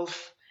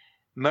Lantolf,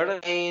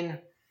 Murrain,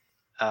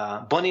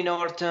 Bonnie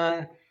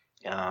Norton,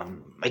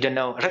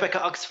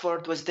 Rebecca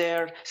Oxford was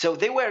there. So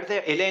they were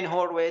there, Elaine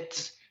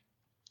Horwitz.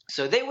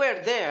 So they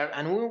were there,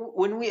 and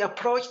when we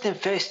approached them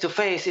face to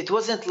face, it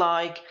wasn't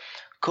like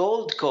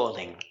cold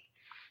calling.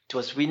 It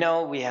was, we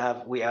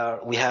have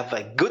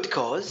a good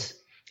cause.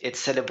 It's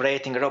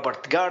celebrating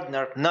Robert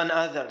Gardner, none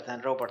other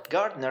than Robert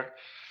Gardner,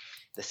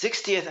 the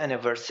 60th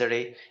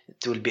anniversary.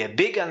 It will be a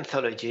big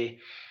anthology,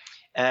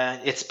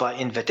 and it's by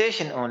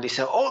invitation only.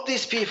 So all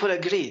these people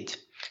agreed.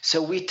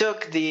 So we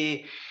took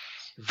the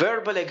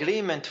verbal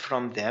agreement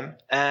from them,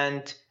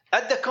 and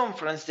at the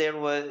conference, there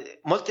were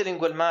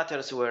Multilingual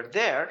Matters were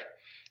there.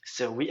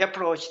 So we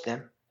approached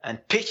them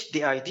and pitched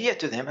the idea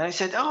to them. And I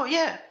said, oh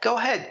yeah, go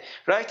ahead,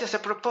 write us a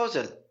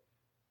proposal.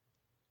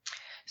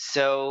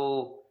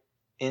 So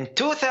in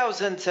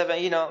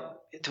 2007,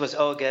 it was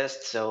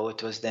August, so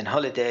it was then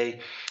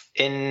holiday.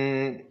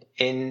 In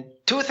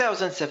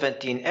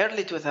 2017,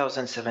 early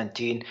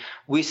 2017,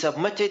 we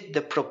submitted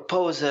the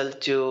proposal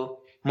to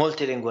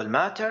Multilingual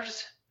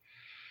Matters.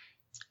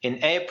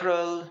 In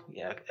April,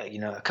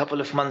 a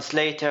couple of months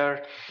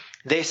later,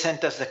 they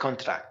sent us the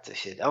contract. They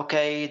said,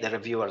 okay, the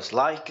reviewers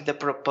like the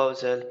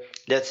proposal,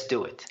 let's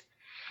do it.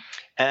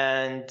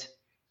 And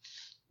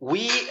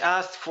we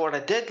asked for a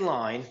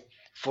deadline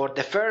for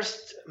the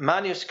first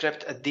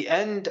manuscript at the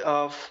end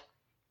of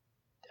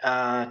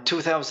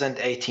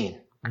 2018.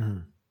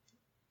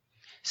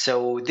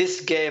 So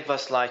this gave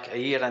us like a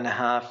year and a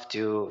half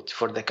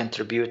for the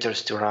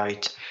contributors to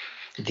write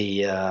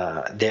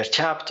their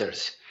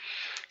chapters.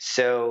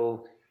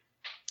 So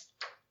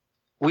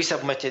we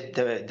submitted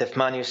the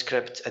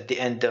manuscript at the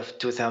end of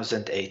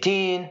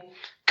 2018. A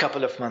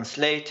couple of months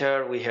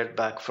later, we heard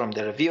back from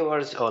the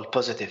reviewers, all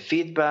positive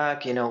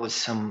feedback, with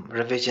some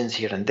revisions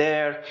here and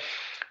there.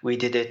 We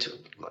did it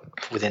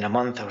within a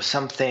month or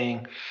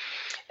something.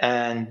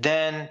 And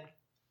then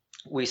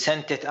we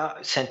sent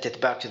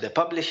it back to the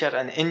publisher.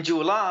 And in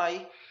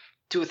July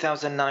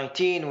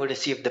 2019, we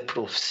received the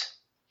proofs.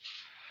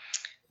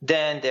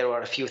 Then there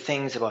were a few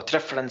things about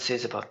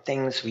references, about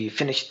things. We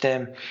finished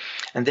them.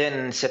 And then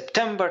in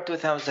September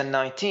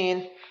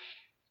 2019,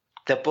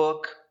 the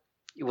book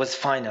was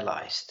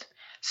finalized.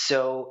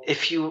 So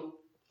if you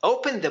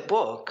open the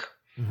book,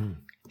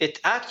 it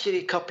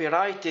actually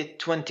copyrighted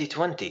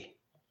 2020.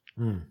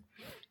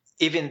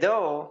 Even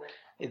though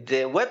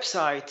the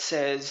website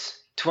says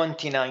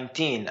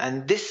 2019.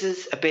 And this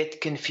is a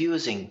bit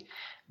confusing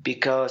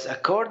because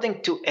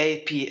according to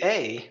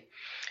APA,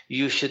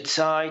 you should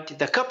cite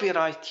the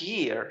copyright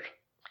year,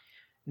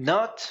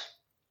 not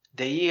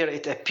the year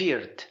it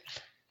appeared,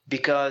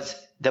 because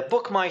the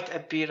book might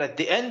appear at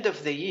the end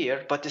of the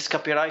year, but it's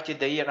copyrighted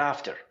the year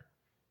after.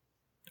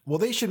 Well,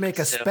 they should make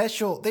a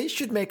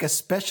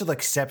special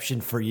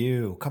exception for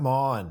you. Come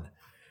on.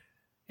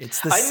 It's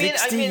the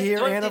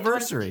 60-year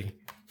anniversary.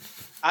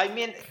 I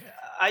mean,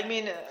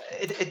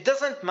 it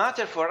doesn't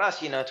matter for us,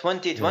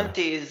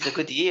 2020 is a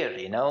good year,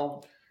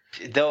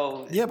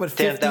 though. Yeah, but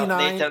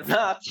 59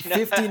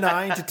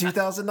 to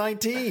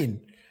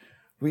 2019.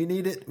 We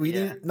need it. We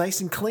need it nice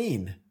and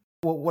clean.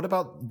 Well, what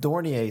about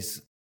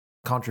Dornier's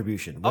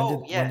contribution?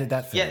 When did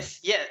that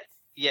finish?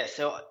 Yes.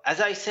 So as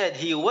I said,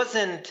 he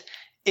wasn't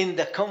in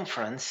the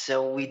conference,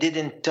 so we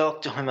didn't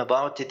talk to him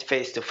about it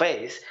face to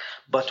face.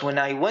 But when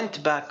I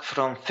went back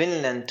from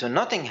Finland to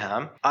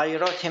Nottingham, I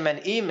wrote him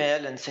an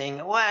email and saying,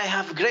 "Well, I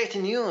have great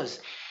news.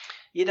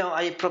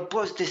 I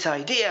proposed this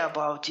idea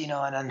about,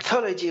 an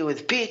anthology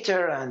with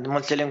Peter, and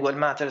Multilingual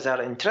Matters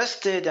are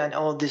interested, and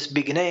all these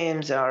big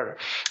names are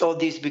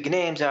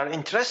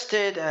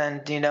interested,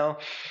 and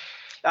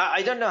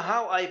I don't know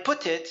how I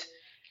put it."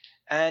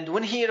 And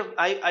when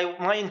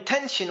my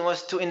intention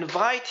was to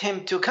invite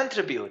him to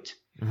contribute.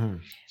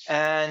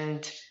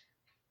 And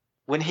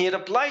when he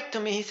replied to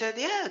me, he said,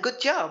 "Yeah, good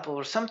job,"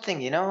 or something,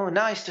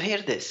 nice to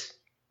hear this.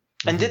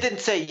 And didn't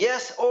say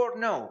yes or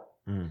no.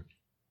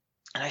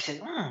 And I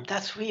said,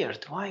 that's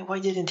weird. Why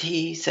didn't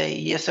he say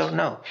yes or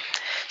no?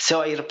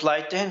 So I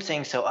replied to him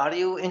saying, "So are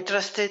you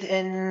interested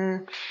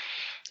in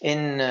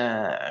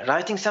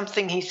writing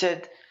something?" He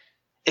said,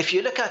 "If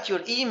you look at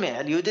your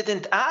email, you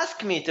didn't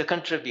ask me to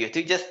contribute.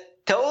 You just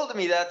told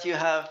me that you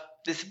have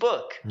this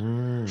book."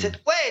 I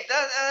said, "Wait,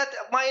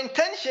 my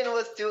intention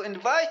was to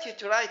invite you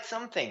to write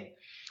something."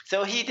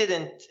 So he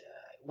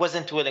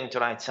wasn't willing to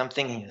write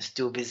something. He was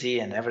too busy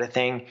and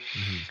everything.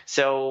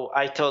 So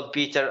I told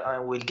Peter, "I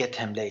will get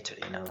him later,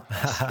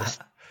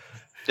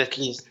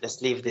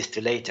 let's leave this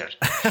to later."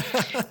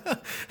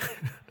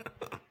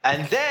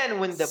 And then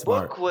when the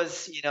book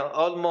was,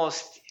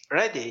 almost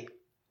ready,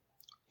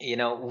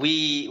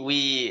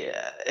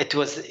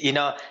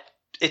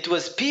 it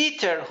was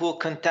Peter who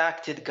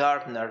contacted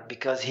Gardner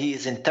because he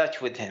is in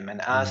touch with him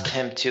and asked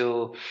him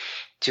to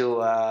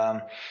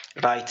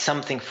write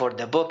something for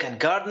the book. And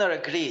Gardner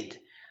agreed,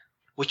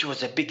 which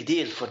was a big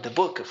deal for the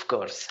book, of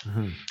course.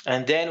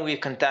 And then we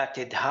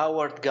contacted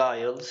Howard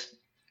Giles,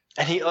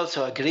 and he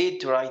also agreed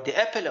to write the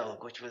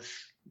epilogue, which was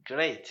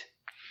great.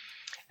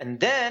 And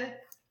then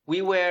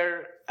we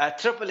were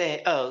at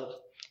AAAL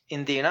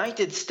in the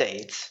United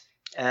States,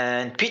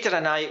 and Peter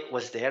and I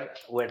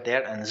were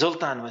there, and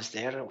Zoltan was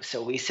there.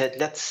 So we said,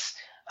 let's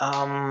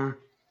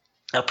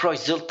approach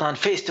Zoltan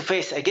face to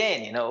face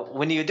again.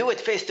 When you do it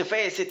face to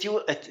face, it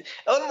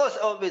almost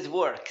always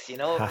works.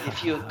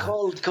 If you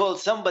call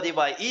somebody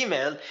by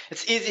email,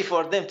 it's easy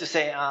for them to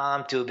say,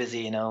 "I'm too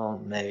busy,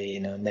 maybe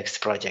next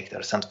project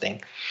or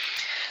something."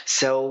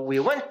 So we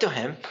went to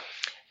him,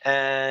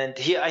 and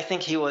I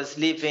think he was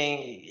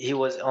leaving. He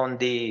was on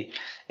the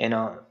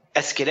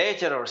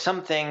escalator or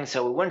something. So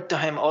we went to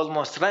him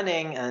almost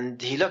running,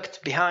 and he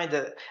looked behind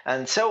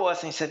and saw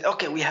us, and he said,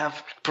 "Okay, we have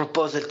a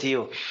proposal to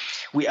you.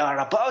 We are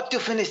about to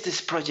finish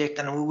this project,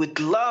 and we would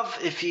love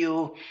if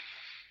you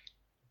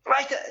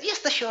write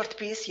just a short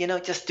piece,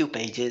 just 2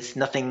 pages,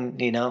 nothing,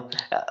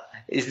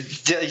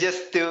 it's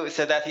just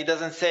so that he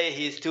doesn't say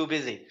he's too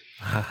busy."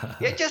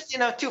 Yeah, just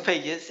 2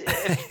 pages,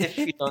 if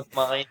you don't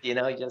mind,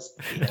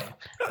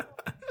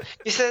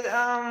 He said,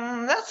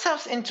 "That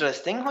sounds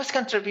interesting. Who's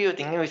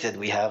contributing?" We said,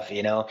 "We have,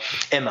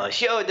 Emma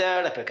Schroeder,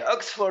 Rebecca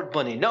Oxford,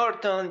 Bonnie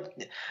Norton,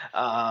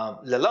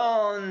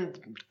 Lalonde,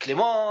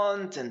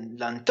 Clement, and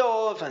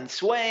Lantov, and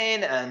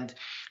Swain, and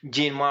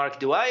Jean-Marc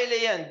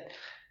Douailly, and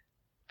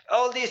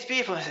all these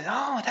people." I said,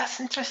 "Oh, that's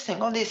interesting,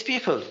 all these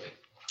people."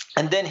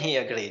 And then he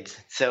agreed.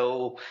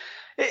 So,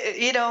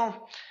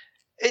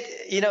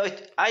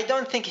 I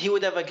don't think he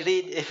would have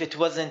agreed if it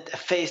wasn't a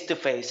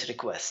face-to-face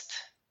request.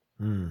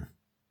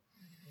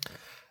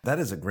 That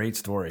is a great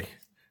story.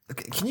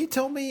 Can you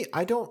tell me?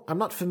 I'm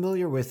not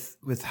familiar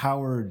with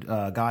Howard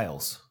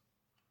Giles.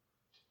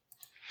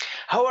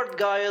 Howard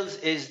Giles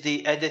is the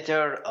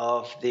editor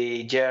of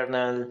the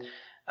journal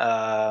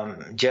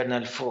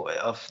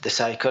of the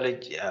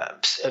psychology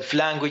of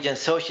language and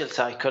social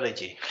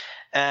psychology,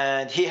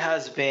 and he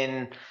has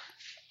been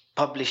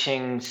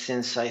publishing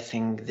since I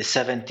think the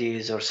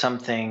 70s or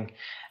something,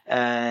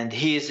 and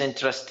he is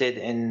interested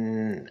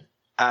in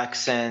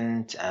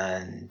accent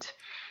and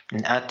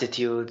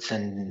attitudes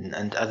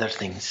and other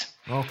things.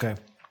 Okay.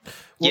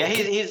 Well,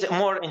 he's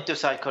more into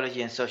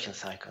psychology and social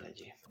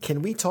psychology.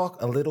 Can we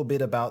talk a little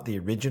bit about the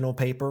original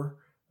paper,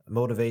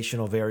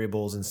 Motivational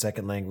Variables in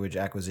Second Language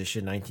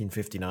Acquisition,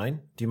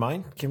 1959? Do you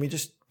mind? Can we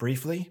just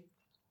briefly?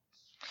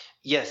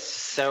 Yes.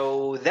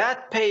 So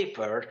that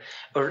paper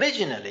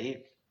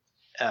originally,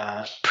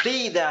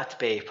 pre that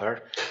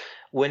paper,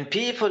 when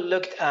people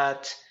looked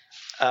at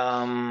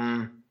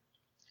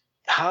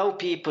how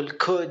people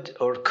could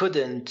or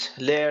couldn't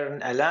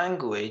learn a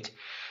language,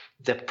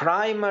 the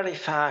primary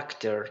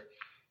factor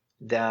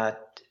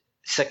that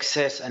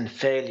success and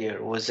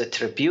failure was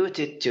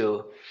attributed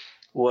to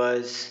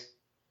was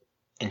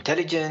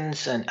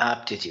intelligence and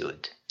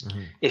aptitude.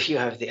 Mm-hmm. If you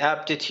have the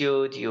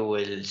aptitude, you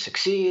will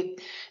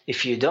succeed.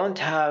 If you don't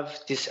have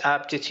this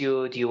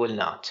aptitude, you will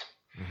not.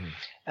 Mm-hmm.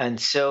 And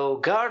so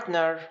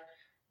Gardner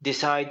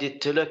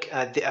decided to look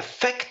at the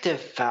affective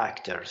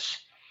factors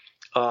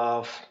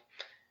of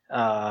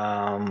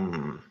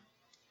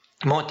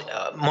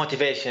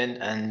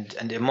motivation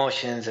and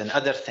emotions and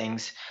other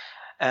things.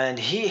 And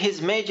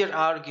his major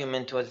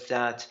argument was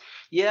that,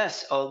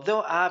 yes,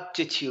 although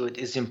aptitude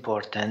is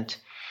important,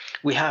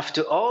 we have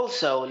to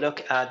also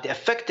look at the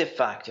affective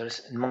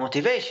factors and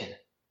motivation.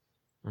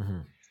 Mm-hmm.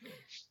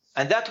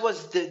 And that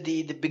was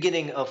the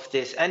beginning of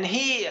this. And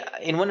he,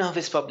 in one of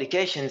his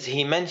publications,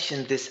 he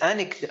mentioned this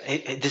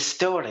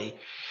story.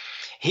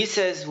 He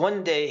says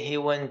one day he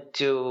went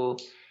to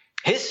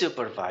his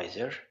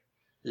supervisor,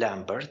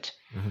 Lambert,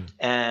 mm-hmm.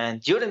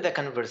 and during the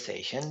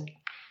conversation,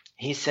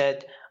 he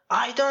said,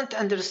 I don't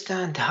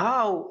understand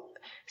how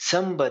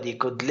somebody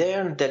could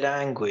learn the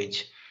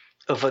language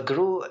of a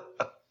group,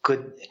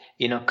 could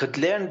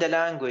learn the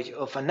language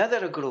of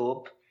another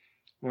group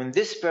when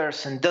this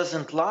person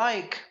doesn't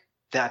like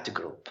that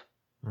group.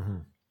 Mm-hmm.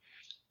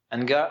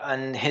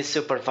 And his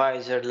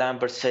supervisor,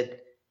 Lambert, said,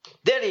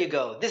 there you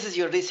go. This is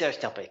your research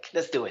topic.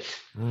 Let's do it.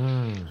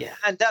 Mm. Yeah,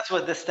 and that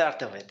was the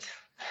start of it.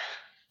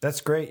 That's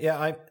great.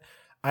 Yeah,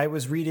 I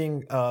was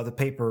reading the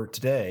paper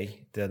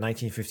today, the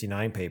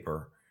 1959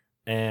 paper,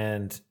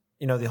 and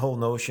the whole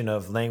notion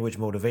of language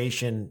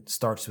motivation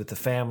starts with the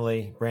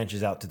family,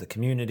 branches out to the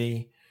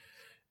community,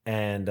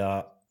 and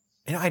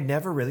I'd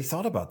never really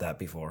thought about that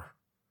before.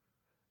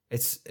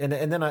 And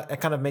then it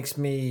kind of makes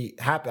me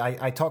happy.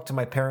 I talk to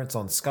my parents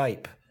on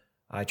Skype.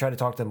 I try to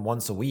talk to them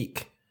once a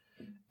week,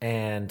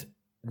 and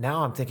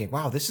now I'm thinking,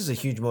 wow, this is a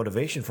huge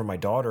motivation for my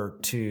daughter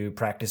to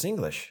practice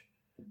English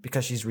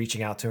because she's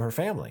reaching out to her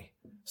family.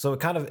 So it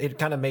kind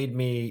of made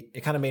me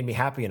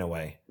happy in a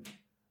way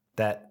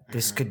that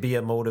this could be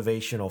a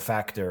motivational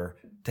factor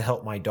to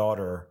help my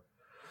daughter,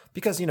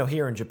 because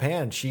here in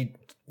Japan, she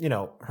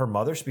her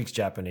mother speaks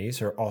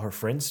Japanese, all her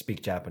friends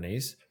speak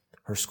Japanese,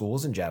 her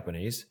school's in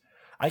Japanese.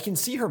 I can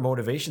see her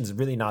motivation's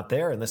really not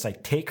there unless I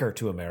take her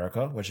to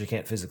America, which I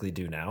can't physically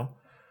do now.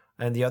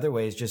 And the other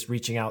way is just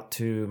reaching out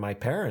to my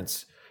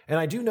parents. And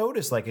I do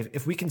notice, like,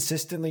 if we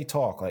consistently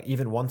talk, like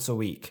even once a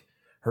week,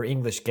 her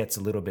English gets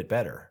a little bit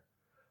better.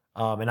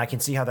 And I can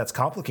see how that's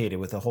complicated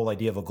with the whole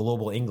idea of a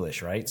global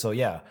English, right? So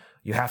yeah,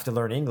 you have to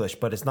learn English,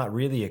 but it's not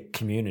really a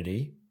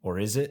community, or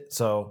is it?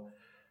 So,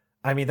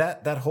 I mean,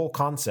 that whole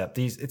concept,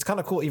 it's kind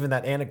of cool. Even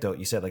that anecdote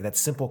you said, like that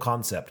simple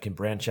concept can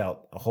branch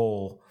out a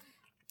whole,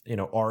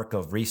 arc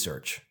of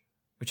research,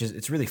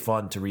 it's really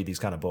fun to read these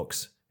kind of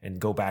books and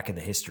go back in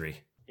the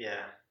history.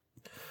 Yeah.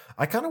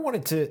 I kind of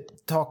wanted to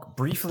talk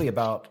briefly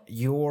about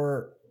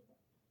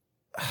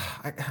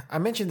I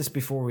mentioned this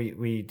before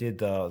we did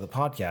the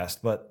podcast,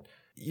 but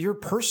your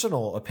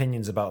personal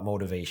opinions about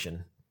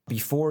motivation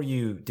before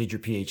you did your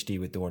PhD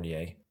with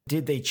Dornier,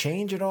 did they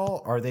change at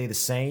all? Are they the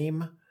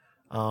same?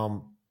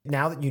 Now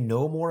that you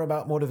know more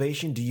about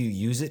motivation, do you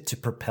use it to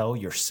propel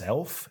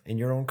yourself in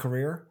your own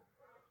career?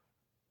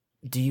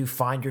 Do you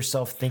find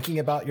yourself thinking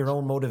about your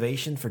own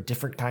motivation for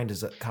different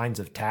kinds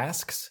of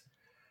tasks,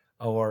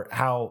 or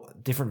how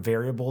different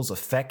variables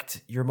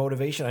affect your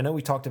motivation? I know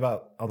we talked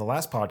about on the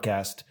last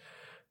podcast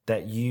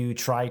that you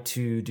try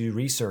to do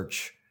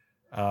research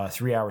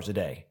 3 hours a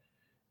day,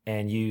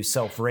 and you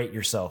self-rate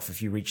yourself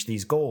if you reach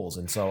these goals.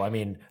 And so, I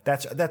mean,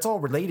 that's all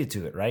related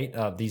to it, right?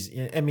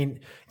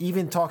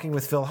 Even talking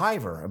with Phil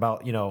Hiver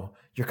about,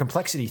 your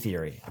complexity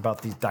theory,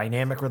 about these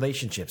dynamic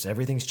relationships,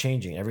 everything's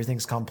changing,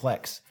 everything's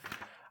complex.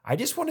 I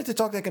just wanted to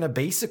talk like in a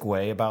basic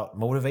way about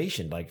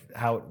motivation, like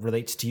how it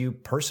relates to you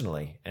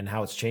personally and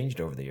how it's changed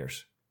over the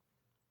years.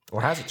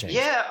 Or has it changed?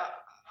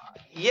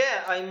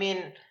 Yeah. I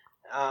mean,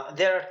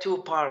 there are two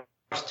parts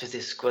to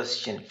this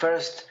question.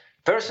 First,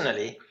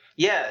 personally,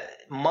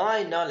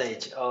 my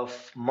knowledge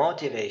of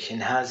motivation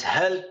has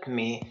helped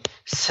me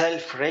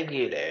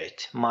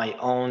self-regulate my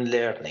own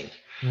learning.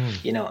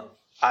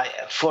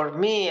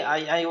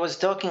 I was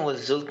talking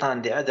with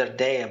Zoltan the other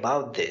day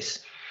about this,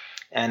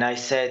 and I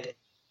said,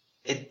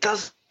 it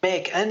doesn't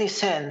make any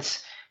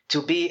sense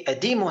to be a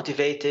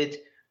demotivated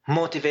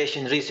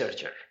motivation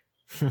researcher.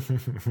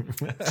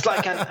 It's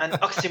like an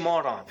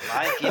oxymoron,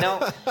 right?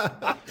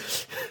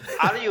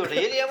 Are you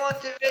really a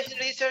motivation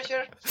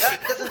researcher?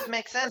 That doesn't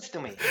make sense to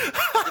me.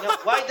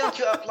 Why don't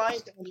you apply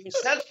it on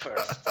yourself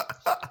first?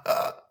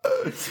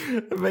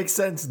 It makes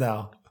sense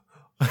now.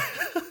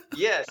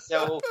 Yes,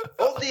 so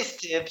all these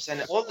tips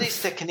and all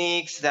these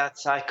techniques that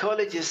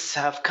psychologists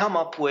have come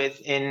up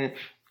with in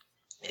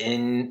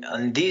in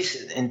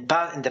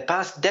the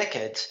past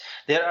decades,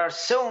 there are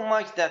so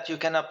much that you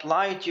can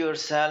apply to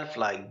yourself,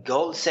 like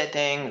goal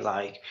setting,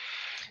 like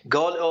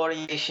goal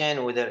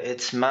orientation, whether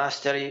it's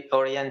mastery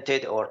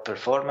oriented or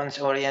performance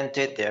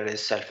oriented. There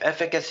is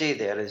self-efficacy,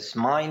 there is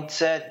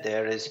mindset,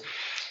 there is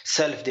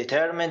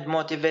self-determined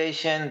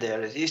motivation.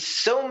 There is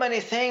so many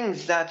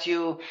things that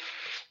you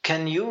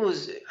can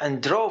use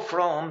and draw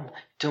from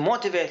to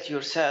motivate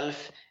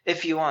yourself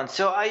if you want.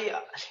 So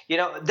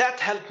that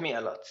helped me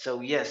a lot.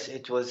 So yes,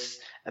 it was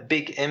a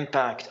big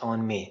impact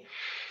on me.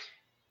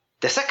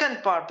 The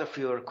second part of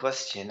your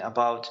question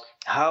about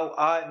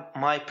how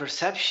my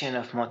perception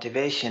of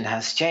motivation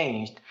has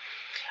changed.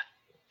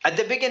 At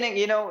the beginning,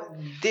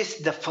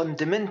 the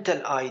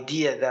fundamental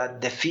idea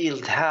that the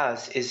field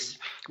has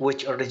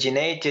which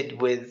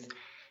originated with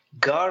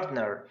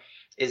Gardner,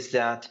 is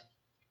that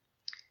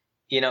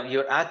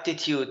your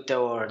attitude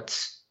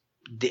towards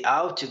the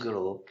outer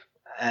group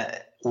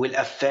will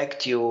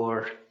affect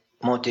your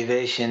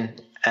motivation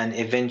and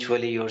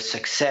eventually your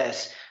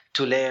success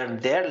to learn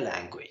their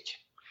language.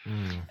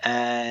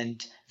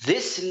 And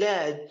this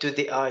led to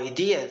the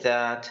idea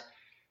that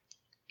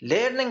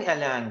learning a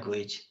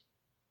language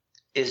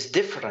is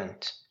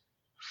different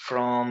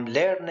from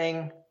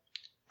learning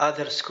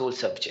other school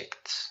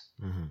subjects.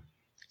 Mm-hmm.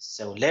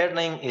 So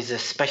learning is a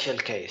special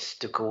case,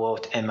 to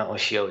quote Emma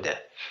Oshioda.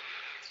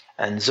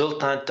 And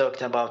Zoltan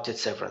talked about it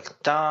several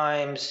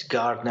times.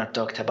 Gardner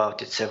talked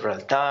about it several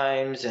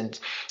times. And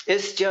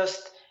it's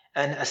just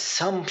an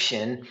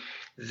assumption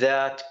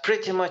that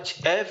pretty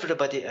much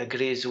everybody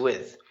agrees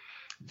with,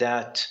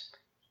 that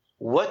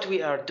what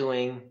we are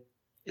doing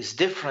is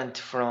different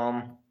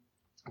from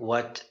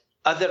what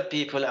other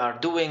people are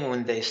doing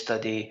when they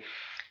study,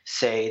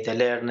 say,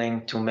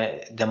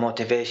 the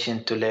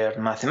motivation to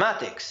learn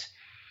mathematics,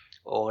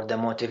 or the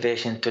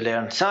motivation to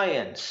learn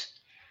science,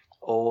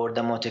 or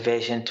the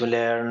motivation to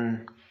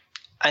learn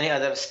any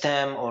other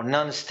STEM or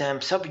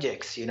non-STEM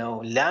subjects.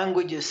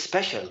 Language is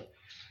special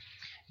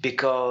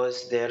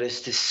because there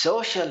is this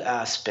social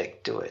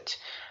aspect to it.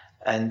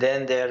 And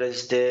then there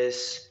is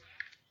this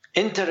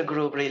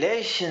intergroup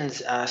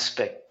relations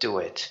aspect to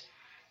it.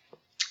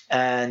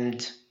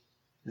 And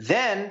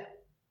then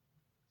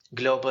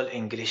global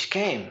English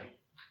came.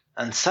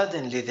 And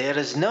suddenly there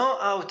is no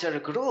outer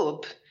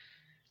group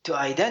to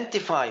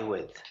identify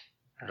with,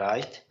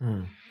 right?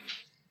 Mm.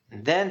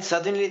 Then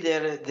suddenly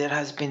there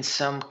has been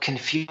some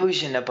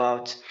confusion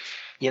about,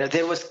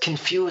 there was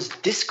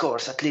confused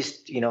discourse, at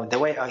least, the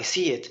way I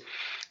see it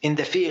in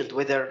the field,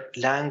 whether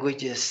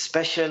language is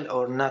special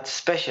or not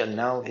special.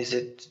 Now, is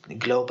it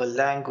global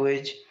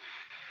language?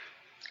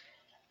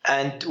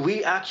 And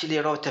we actually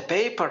wrote a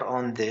paper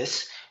on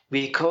this.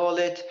 We call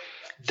it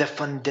the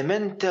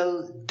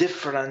fundamental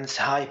difference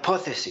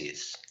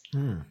hypothesis,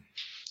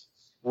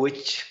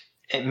 which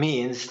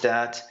means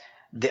that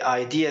the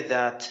idea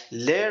that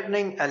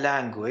learning a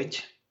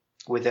language,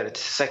 whether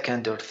it's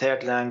second or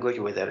third language,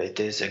 whether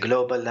it is a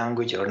global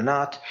language or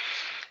not,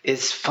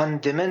 is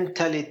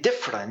fundamentally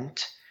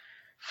different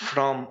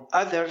from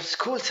other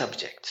school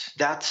subjects.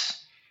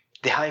 That's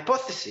the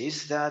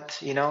hypothesis that,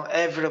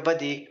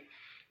 everybody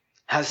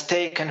has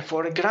taken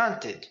for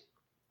granted.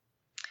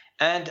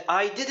 And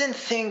I didn't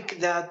think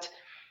that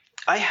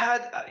I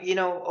had,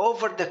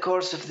 over the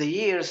course of the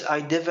years,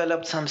 I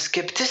developed some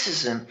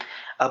skepticism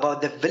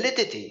about the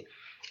validity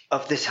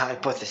of this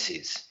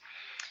hypothesis,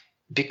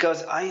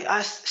 because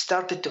I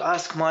started to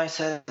ask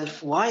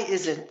myself, why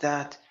is it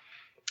that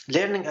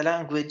learning a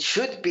language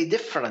should be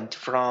different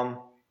from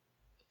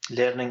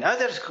learning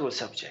other school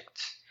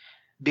subjects?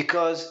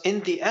 Because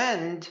in the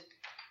end,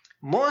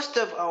 most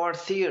of our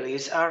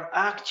theories are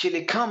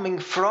actually coming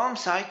from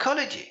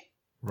psychology.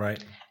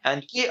 Right.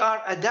 And we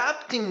are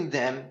adapting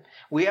them.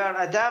 We are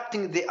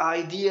adapting the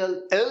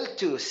ideal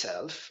L2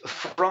 self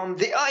from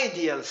the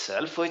ideal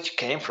self, which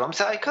came from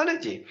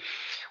psychology.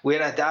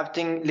 We're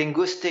adapting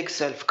linguistic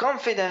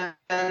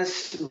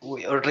self-confidence,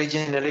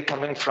 originally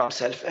coming from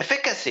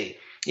self-efficacy.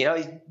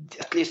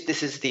 At least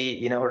this is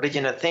the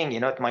original thing.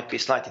 It might be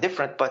slightly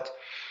different, but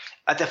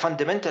at a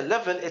fundamental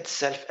level, it's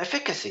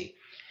self-efficacy.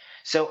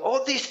 So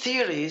all these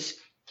theories,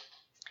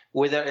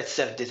 whether it's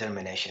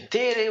self-determination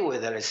theory,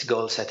 whether it's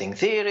goal-setting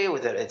theory,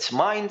 whether it's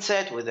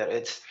mindset, whether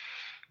it's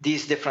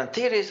these different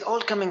theories, all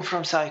coming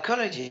from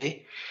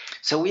psychology.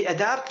 So we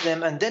adapt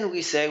them, and then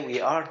we say we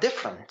are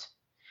different.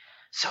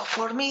 So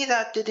for me,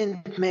 that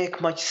didn't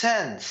make much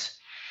sense.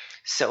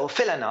 So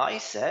Phil and I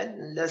said,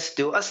 let's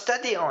do a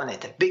study on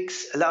it, a big,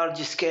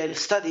 large-scale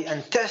study,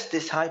 and test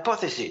this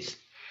hypothesis.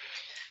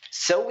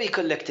 So we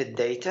collected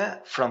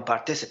data from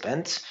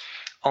participants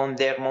on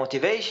their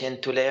motivation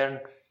to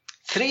learn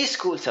 3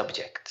 school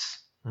subjects.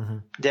 Mm-hmm.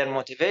 Their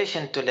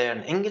motivation to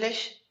learn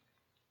English,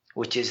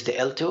 which is the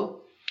L2,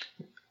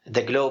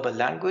 the global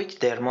language,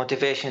 their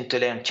motivation to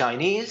learn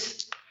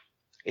Chinese,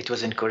 it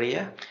was in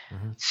Korea,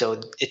 so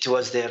it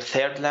was their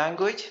third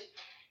language,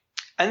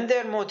 and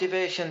their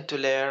motivation to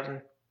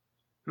learn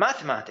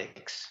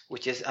mathematics,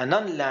 which is a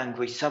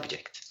non-language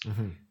subject.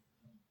 Mm-hmm.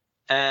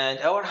 And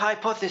our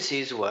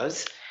hypothesis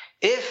was,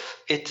 if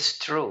it's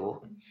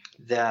true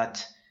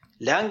that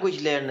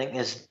language learning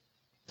is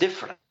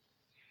different,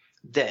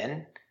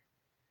 then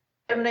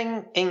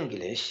learning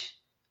English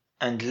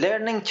and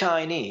learning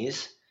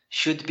Chinese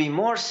should be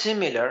more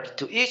similar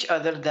to each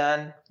other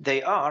than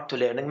they are to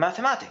learning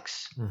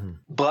mathematics. Mm-hmm.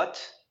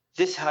 But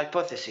this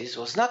hypothesis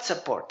was not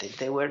supported.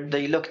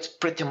 They looked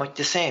pretty much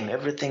the same.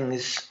 Everything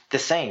is the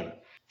same.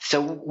 So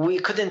we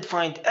couldn't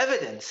find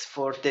evidence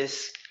for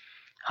this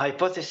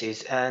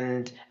hypothesis.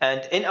 And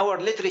in our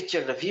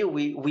literature review,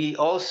 we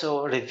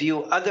also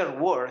review other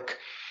work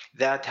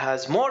that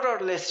has more or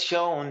less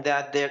shown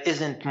that there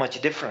isn't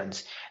much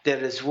difference.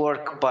 There is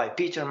work by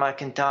Peter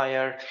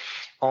McIntyre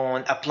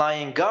on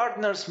applying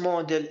Gardner's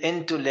model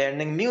into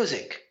learning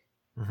music.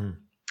 Mm-hmm.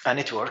 And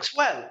it works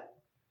well.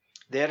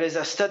 There is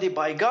a study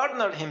by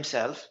Gardner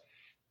himself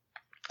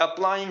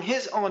applying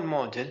his own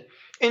model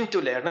into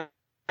learning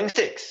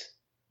physics.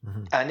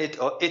 Mm-hmm. And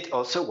it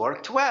also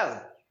worked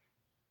well.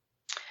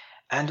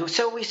 And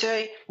so we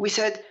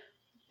said,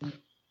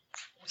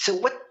 so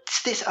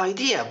what's this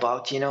idea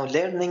about,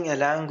 learning a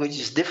language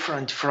is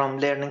different from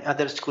learning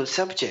other school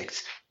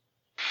subjects?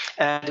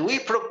 And we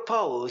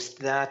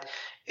proposed that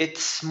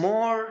it's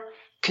more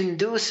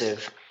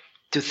conducive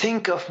to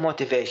think of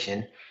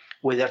motivation,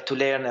 whether to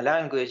learn a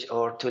language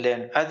or to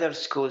learn other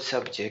school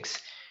subjects,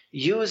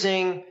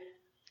 using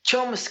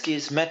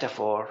Chomsky's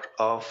metaphor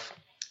of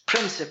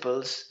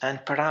principles and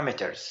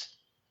parameters.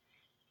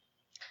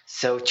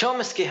 So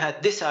Chomsky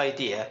had this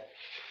idea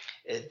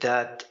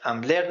that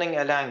learning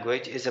a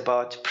language is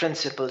about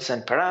principles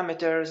and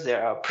parameters.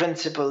 There are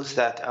principles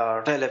that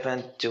are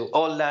relevant to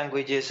all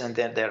languages, and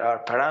then there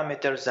are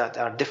parameters that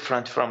are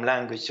different from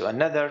language to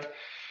another.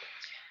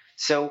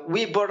 So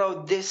we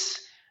borrowed this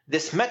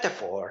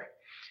metaphor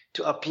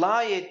to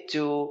apply it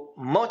to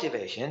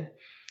motivation,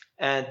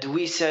 and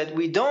we said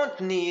we don't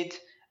need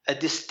a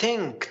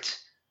distinct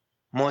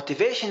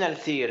motivational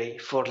theory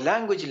for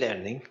language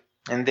learning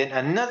and then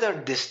another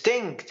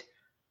distinct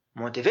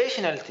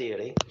motivational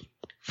theory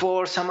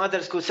for some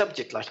other school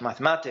subject like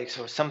mathematics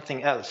or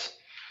something else.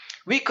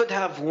 We could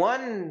have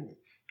one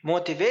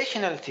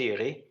motivational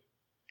theory,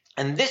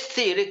 and this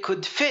theory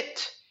could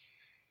fit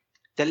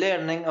the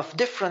learning of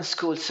different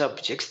school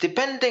subjects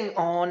depending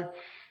on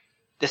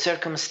the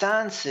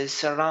circumstances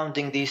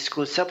surrounding these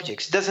school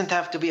subjects. It doesn't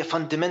have to be a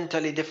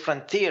fundamentally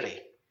different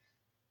theory.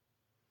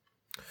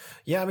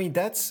 Yeah, I mean,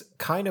 that's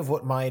kind of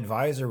what my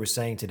advisor was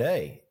saying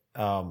today,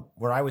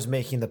 where I was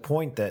making the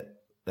point that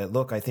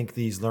look, I think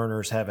these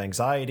learners have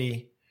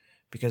anxiety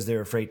because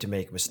they're afraid to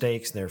make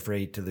mistakes and they're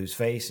afraid to lose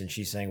face. And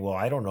she's saying, well,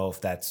 I don't know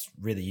if that's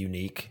really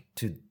unique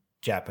to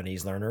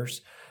Japanese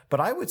learners. But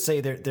I would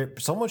say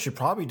someone should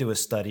probably do a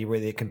study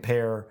where they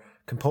compare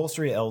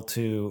compulsory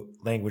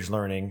L2 language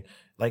learning,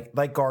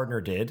 like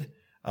Gardner did,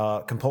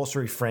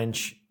 compulsory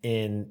French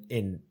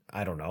in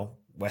I don't know,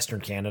 Western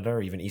Canada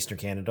or even Eastern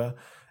Canada,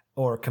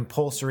 or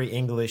compulsory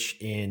English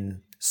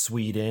in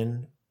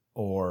Sweden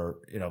or,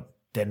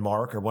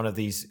 Denmark or one of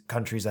these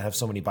countries that have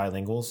so many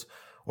bilinguals,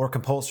 or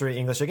compulsory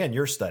English, again,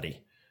 your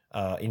study,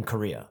 in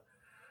Korea.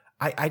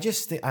 I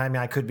just think,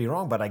 I could be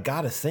wrong, but I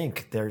got to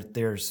think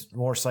there's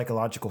more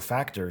psychological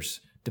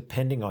factors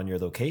depending on your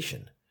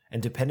location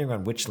and depending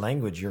on which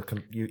language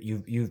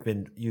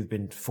you've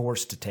been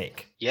forced to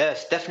take.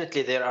 Yes,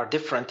 definitely there are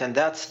different, and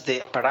that's the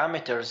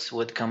parameters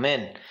would come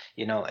in.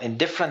 In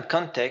different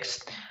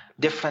contexts,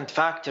 different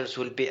factors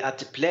will be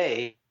at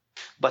play,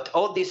 but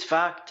all these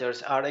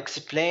factors are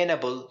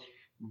explainable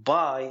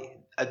by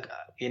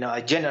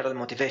a general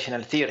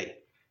motivational theory,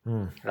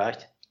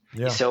 right?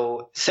 Yeah.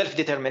 So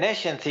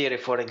self-determination theory,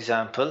 for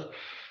example,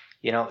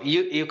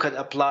 you could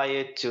apply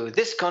it to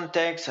this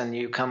context and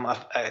you come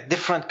up a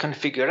different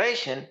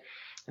configuration,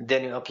 and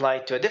then you apply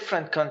it to a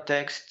different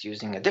context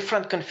using a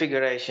different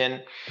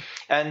configuration.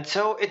 And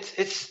so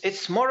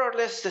it's more or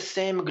less the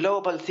same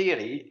global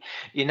theory.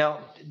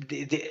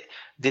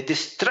 The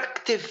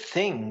destructive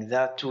thing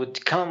that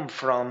would come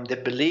from the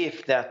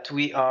belief that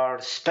we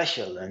are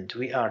special and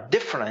we are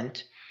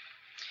different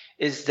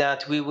is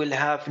that we will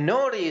have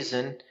no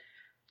reason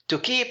to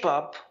keep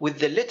up with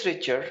the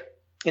literature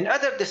in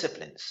other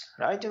disciplines,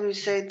 right? We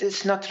say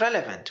it's not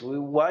relevant.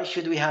 Why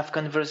should we have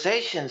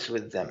conversations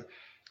with them?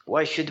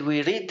 Why should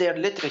we read their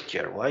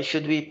literature? Why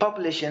should we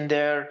publish in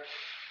their...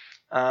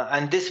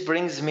 and this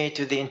brings me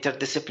to the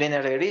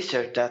interdisciplinary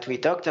research that we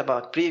talked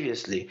about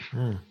previously.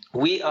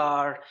 We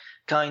are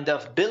kind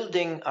of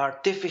building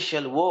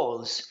artificial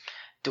walls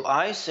to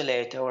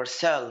isolate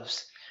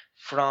ourselves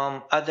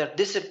from other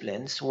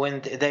disciplines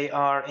when they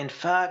are in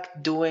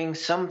fact doing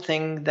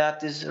something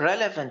that is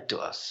relevant to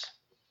us.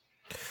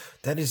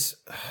 That is,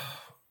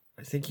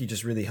 I think you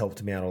just really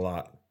helped me out a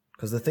lot,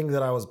 because the thing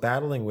that I was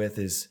battling with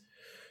is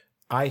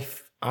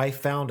I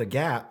found a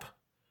gap,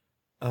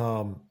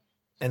 and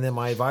then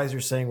my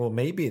advisor's saying, well,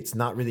 maybe it's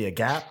not really a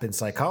gap in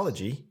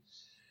psychology,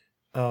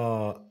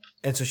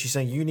 and so she's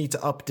saying you need to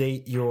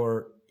update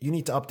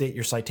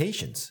your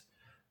citations.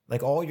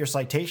 Like all your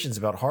citations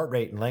about heart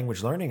rate and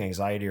language learning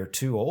anxiety are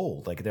too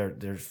old. Like they're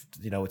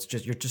it's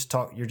just you're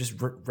just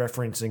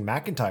referencing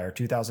McIntyre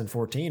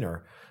 2014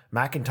 or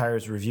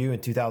McIntyre's review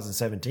in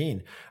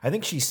 2017, I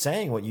think she's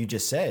saying what you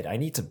just said. I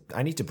need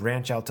to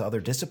branch out to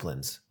other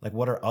disciplines. Like,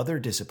 what are other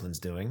disciplines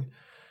doing?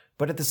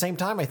 But at the same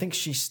time, I think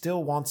she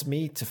still wants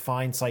me to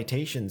find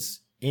citations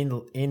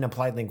in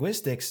applied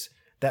linguistics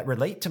that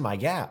relate to my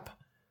gap.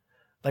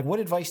 Like, what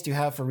advice do you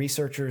have for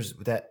researchers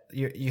that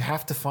you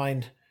have to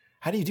find?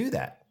 How do you do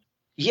that?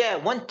 Yeah,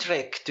 one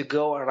trick to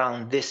go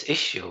around this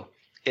issue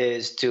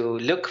is to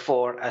look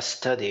for a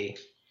study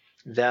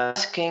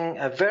that's asking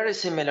a very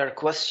similar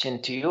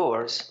question to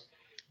yours,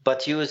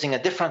 but using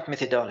a different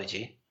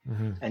methodology.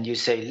 Mm-hmm. And you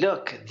say,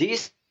 look,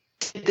 these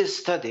did this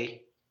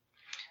study,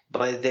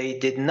 but they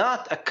did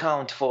not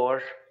account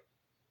for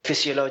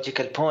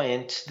physiological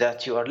point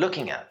that you are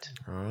looking at.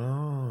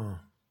 Oh.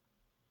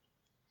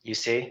 You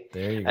see?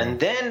 There you go. And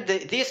then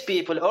these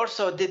people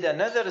also did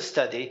another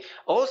study,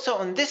 also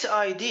on this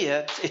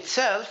idea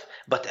itself,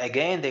 but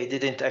again, they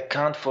didn't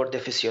account for the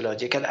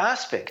physiological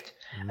aspect.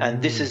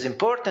 And this is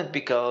important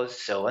because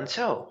so and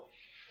so.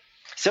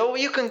 So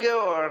you can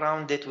go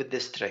around it with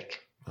this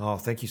trick. Oh,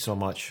 thank you so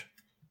much.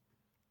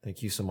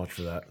 Thank you so much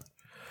for that.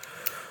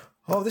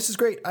 Oh, this is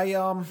great.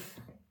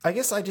 I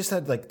guess I just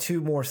had like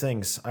two more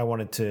things I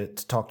wanted to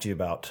talk to you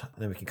about,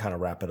 and then we can kind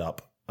of wrap it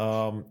up.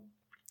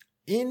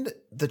 In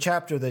the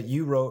chapter that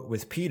you wrote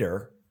with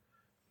Peter,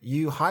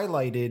 you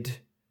highlighted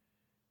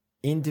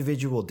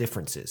individual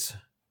differences.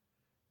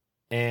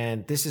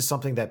 And this is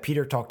something that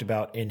Peter talked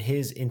about in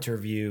his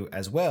interview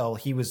as well.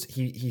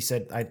 He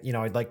said,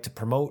 I'd like to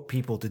promote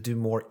people to do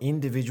more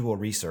individual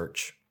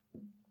research.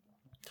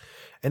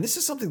 And this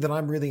is something that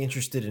I'm really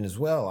interested in as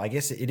well. I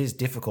guess it is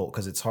difficult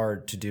because it's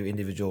hard to do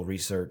individual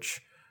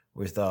research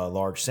with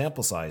large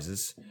sample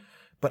sizes.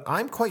 But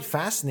I'm quite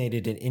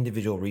fascinated in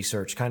individual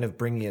research, kind of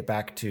bringing it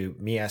back to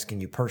me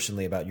asking you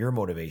personally about your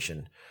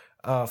motivation.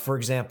 For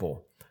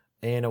example,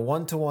 in a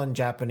one-to-one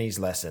Japanese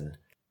lesson,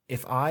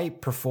 if I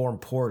perform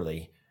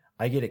poorly,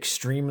 I get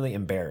extremely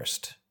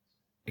embarrassed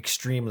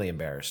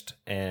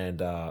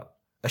and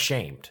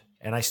ashamed.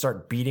 And I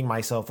start beating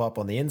myself up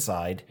on the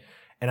inside,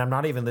 and I'm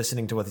not even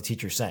listening to what the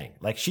teacher's saying.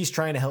 Like, she's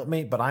trying to help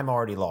me, but I'm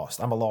already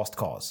lost. I'm a lost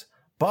cause.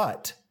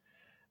 But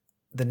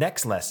the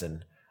next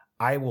lesson,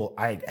 I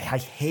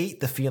hate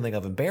the feeling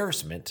of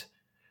embarrassment,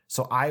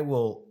 so I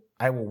will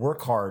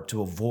work hard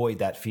to avoid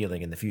that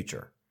feeling in the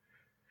future.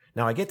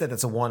 Now, I get that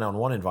it's a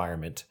one-on-one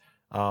environment,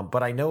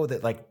 but I know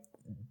that like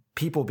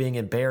people being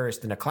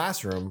embarrassed in a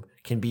classroom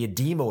can be a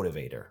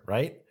demotivator,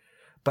 right?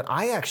 But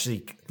I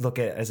actually look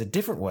at it as a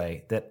different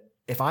way, that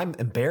if I'm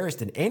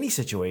embarrassed in any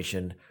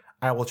situation,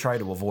 I will try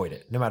to avoid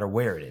it, no matter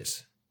where it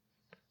is.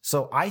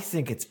 So I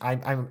think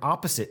I'm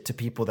opposite to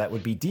people that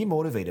would be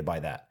demotivated by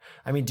that.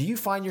 I mean, do you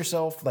find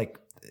yourself like,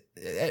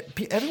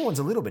 everyone's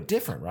a little bit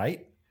different,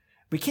 right?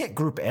 We can't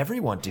group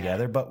everyone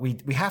together, but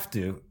we have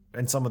to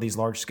in some of these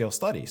large scale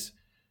studies.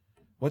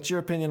 What's your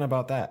opinion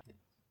about that?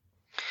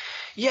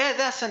 Yeah,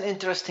 that's an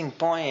interesting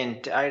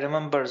point. I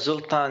remember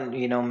Zoltan,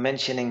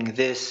 mentioning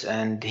this,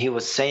 and he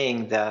was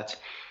saying that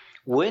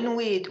when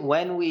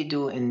we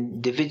do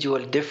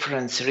individual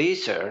difference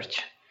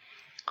research,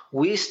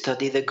 we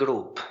study the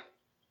group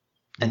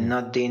and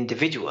not the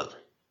individual.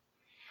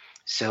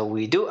 So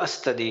we do a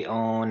study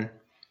on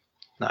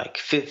like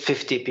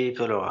 50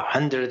 people or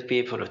 100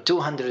 people or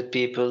 200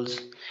 people,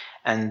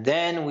 and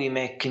then we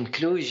make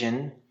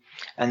conclusion,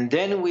 and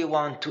then we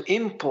want to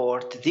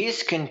import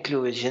these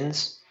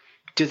conclusions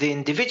to the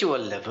individual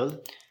level,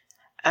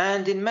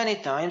 and in many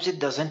times it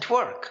doesn't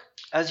work.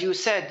 As you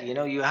said,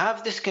 you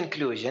have this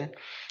conclusion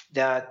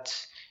that,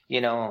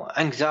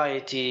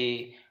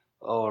 anxiety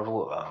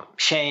or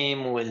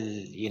shame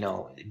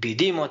will, be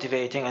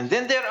demotivating, and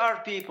then there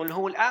are people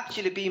who will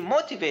actually be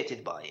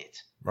motivated by it.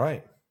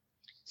 Right.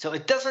 So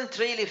it doesn't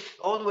really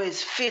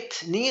always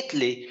fit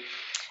neatly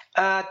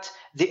at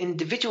the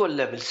individual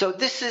level. So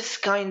this is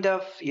kind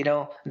of,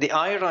 the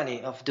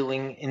irony of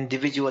doing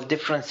individual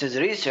differences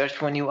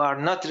research when you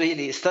are not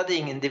really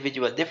studying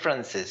individual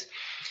differences.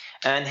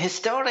 And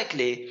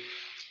historically,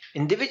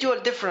 individual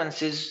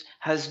differences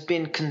has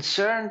been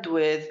concerned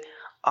with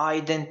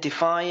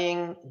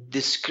identifying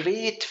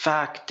discrete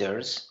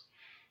factors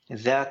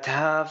that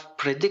have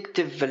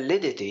predictive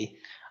validity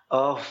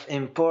of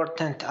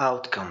important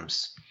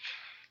outcomes,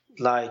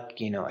 like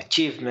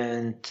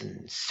achievement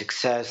and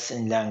success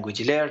in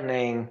language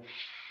learning.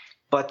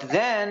 But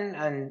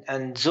then,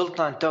 and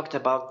Zoltan talked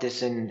about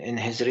this in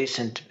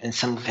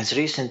some of his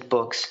recent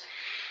books,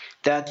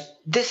 that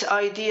this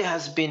idea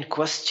has been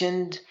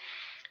questioned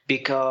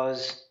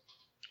because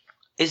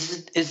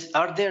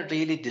are there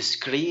really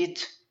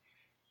discrete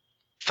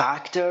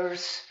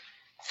factors?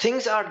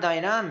 Things are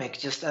dynamic,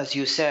 just as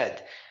you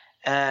said,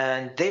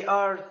 and they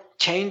are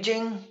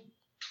changing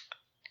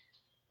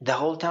the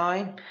whole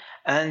time.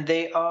 And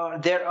they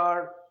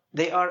are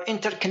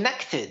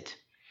interconnected.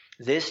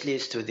 This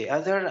leads to the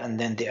other, and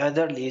then the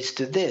other leads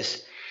to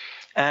this.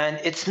 And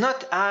it's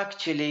not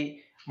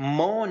actually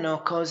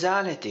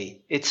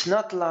monocausality. It's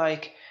not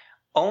like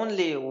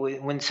only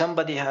when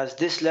somebody has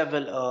this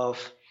level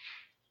of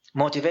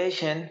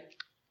motivation,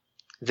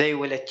 they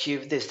will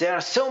achieve this. There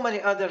are so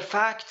many other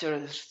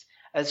factors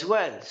as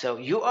well. So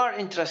you are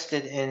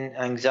interested in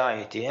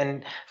anxiety.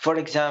 And for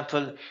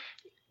example,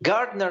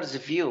 Gardner's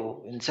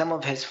view in some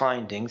of his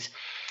findings,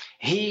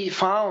 he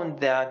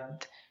found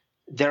that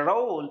the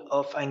role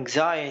of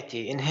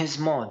anxiety in his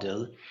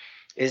model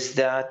is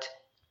that,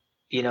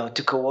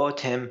 to quote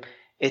him,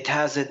 it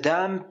has a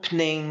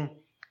dampening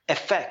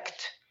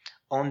effect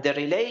on the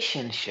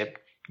relationship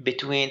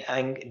between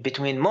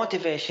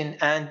motivation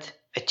and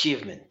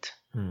achievement.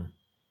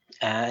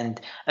 And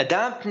a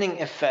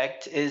dampening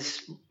effect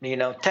is,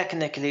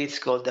 technically it's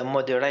called a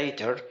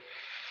moderator,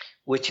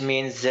 which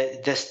means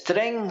that the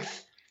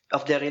strength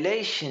of the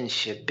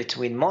relationship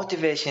between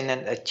motivation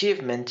and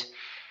achievement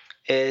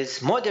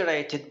is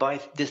moderated by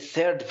the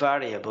third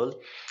variable.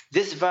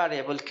 This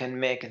variable can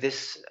make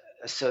this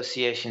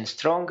association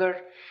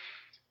stronger,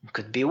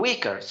 could be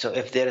weaker. So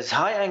if there is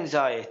high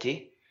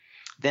anxiety,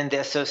 then the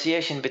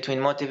association between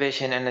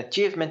motivation and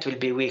achievement will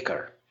be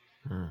weaker.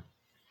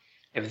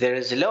 If there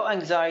is low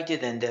anxiety,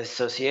 then the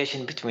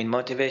association between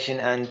motivation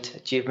and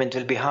achievement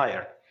will be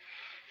higher.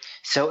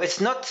 So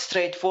it's not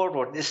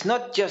straightforward. It's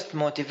not just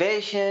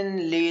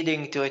motivation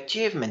leading to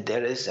achievement.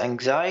 There is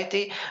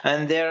anxiety,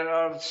 and there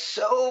are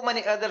so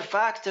many other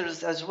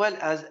factors as well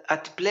as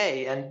at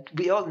play. And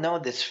we all know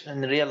this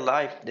in real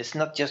life. It's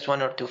not just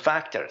one or two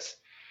factors.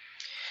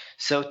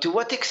 So to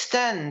what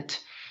extent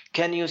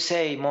can you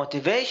say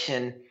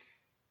motivation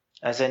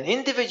as an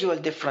individual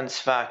difference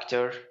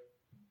factor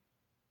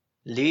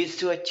leads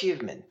to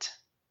achievement?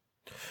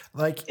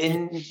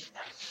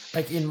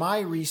 In my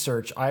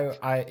research,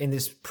 I in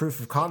this proof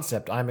of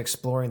concept, I'm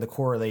exploring the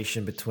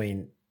correlation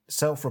between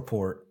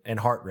self-report and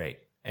heart rate,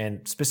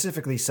 and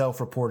specifically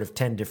self-report of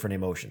 10 different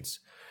emotions.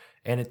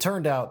 And it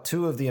turned out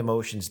 2 of the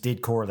emotions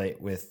did correlate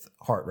with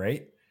heart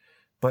rate,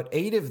 but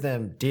 8 of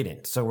them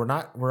didn't. So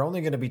we're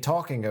only going to be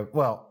talking,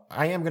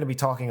 I am going to be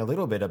talking a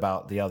little bit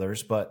about the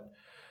others, but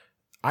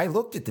I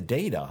looked at the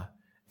data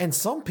and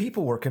some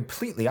people were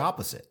completely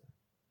opposite.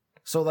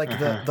 So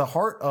the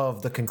heart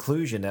of the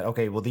conclusion that,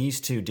 okay, well, these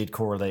 2 did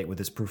correlate with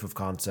this proof of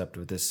concept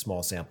with this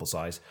small sample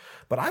size.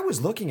 But I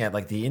was looking at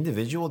the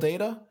individual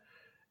data,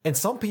 and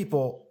some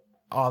people,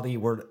 Ali,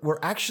 were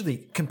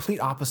actually complete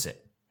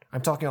opposite.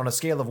 I'm talking on a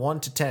scale of 1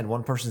 to 10.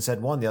 One person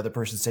said 1, the other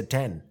person said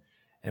 10.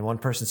 And one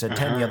person said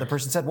 10, the other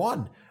person said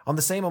 1 on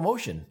the same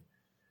emotion.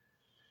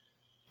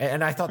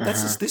 And I thought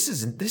this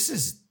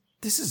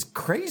is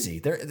crazy.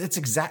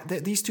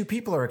 These 2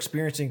 people are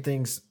experiencing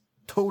things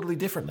totally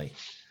differently.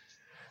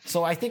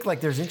 So I think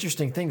there's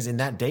interesting things in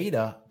that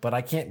data, but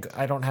I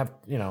don't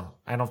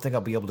think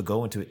I'll be able to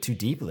go into it too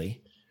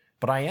deeply,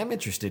 but I am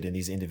interested in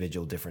these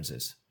individual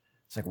differences.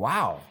 It's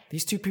wow,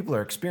 these 2 people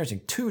are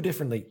experiencing 2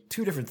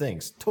 different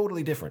things,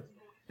 totally different,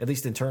 at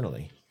least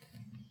internally.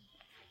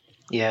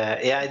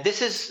 Yeah.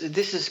 This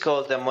is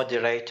called a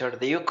moderator.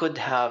 You could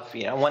have,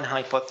 one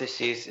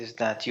hypothesis is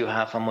that you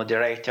have a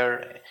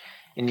moderator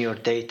in your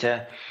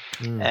data.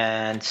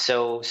 And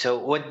so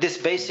what this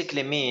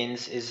basically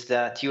means is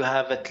that you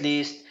have at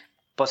least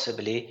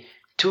possibly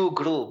 2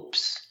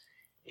 groups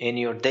in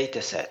your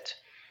data set.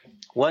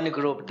 One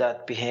group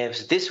that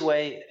behaves this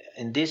way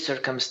in these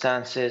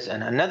circumstances,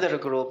 and another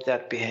group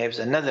that behaves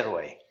another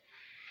way.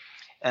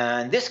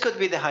 And this could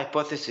be the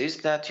hypothesis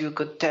that you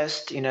could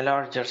test in a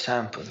larger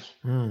sample.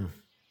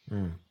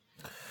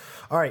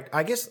 All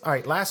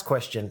right, last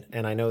question,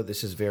 and I know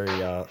this is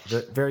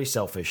very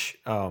selfish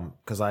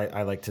because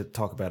I like to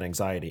talk about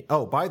anxiety.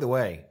 Oh, by the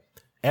way,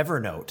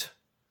 Evernote.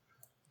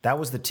 That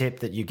was the tip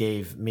that you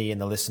gave me and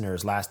the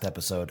listeners last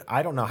episode.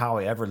 I don't know how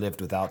I ever lived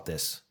without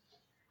this.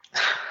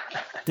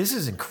 This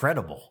is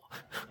incredible.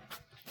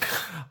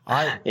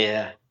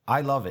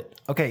 I love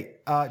it. Okay,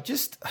 I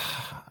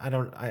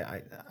don't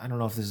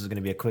know if this is going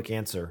to be a quick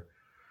answer,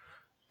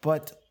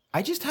 but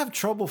I just have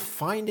trouble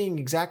finding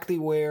exactly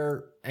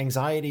where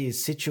anxiety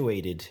is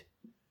situated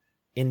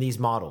in these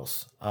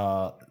models.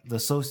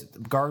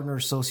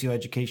 Gardner's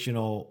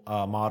socioeducational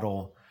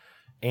model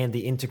and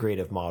the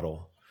integrative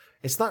model.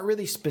 It's not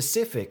really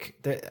specific.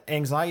 The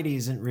anxiety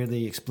isn't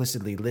really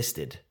explicitly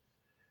listed.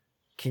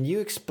 Can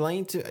you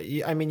explain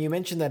you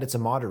mentioned that it's a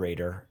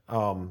moderator.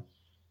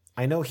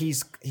 I know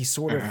he's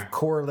sort of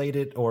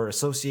correlated or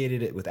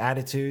associated it with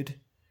attitude.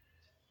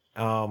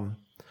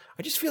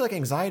 I just feel like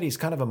anxiety is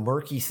kind of a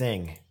murky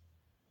thing.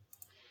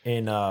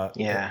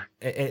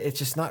 It's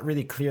just not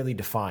really clearly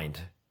defined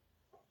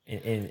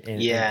in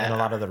a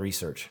lot of the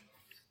research.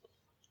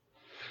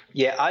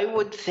 Yeah, I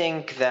would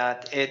think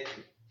that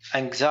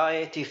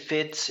anxiety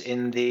fits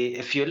in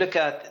if you look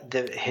at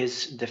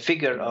the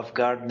figure of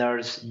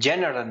Gardner's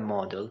general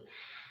model,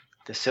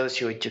 the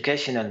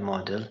socio-educational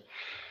model,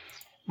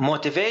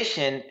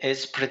 motivation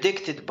is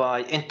predicted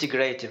by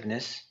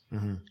integrativeness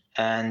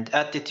and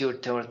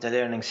attitude toward the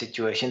learning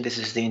situation. This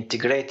is the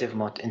integrative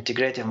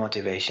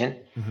motivation.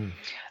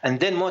 And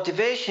then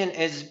motivation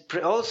is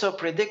also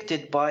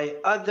predicted by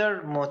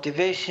other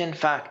motivation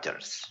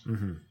factors.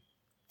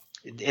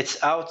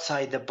 It's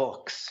outside the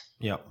box.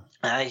 Yeah.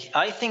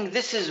 I think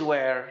this is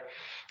where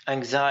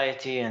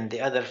anxiety and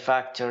the other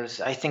factors,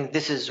 I think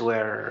this is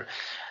where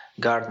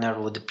Gardner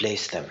would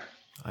place them.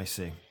 I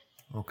see.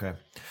 Okay.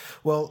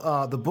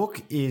 Well, the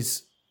book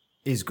is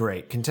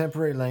great.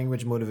 Contemporary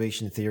Language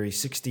Motivation Theory,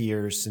 60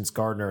 years since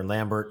Gardner and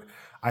Lambert.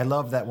 I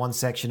love that one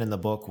section in the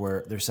book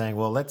where they're saying,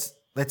 well, let's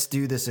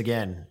do this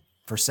again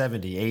for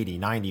 70, 80,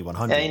 90,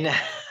 100.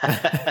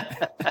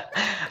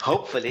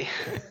 Hopefully.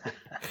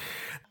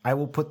 I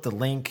will put the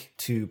link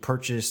to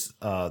purchase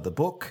the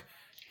book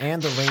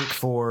and the link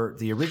for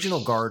the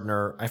original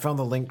Gardner. I found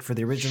the link for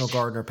the original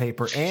Gardner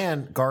paper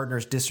and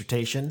Gardner's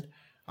dissertation.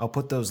 I'll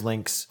put those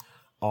links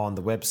on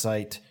the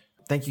website.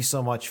 Thank you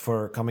so much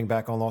for coming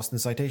back on Lost in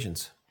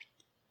Citations.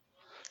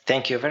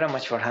 Thank you very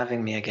much for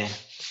having me again.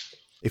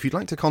 If you'd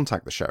like to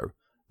contact the show,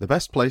 the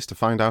best place to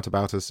find out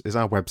about us is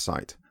our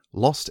website,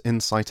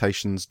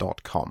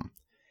 lostincitations.com.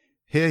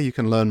 Here you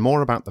can learn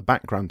more about the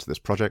background to this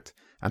project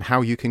and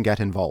how you can get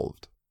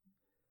involved.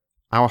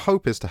 Our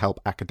hope is to help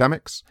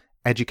academics,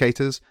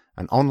 educators,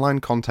 and online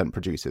content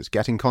producers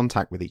get in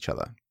contact with each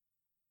other.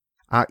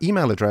 Our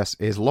email address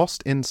is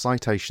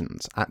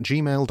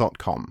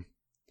lostincitations@gmail.com.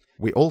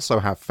 We also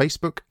have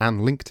Facebook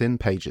and LinkedIn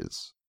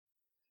pages.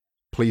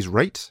 Please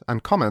rate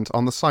and comment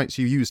on the sites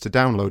you use to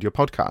download your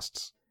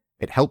podcasts.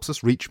 It helps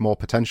us reach more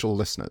potential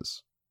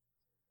listeners.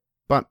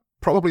 But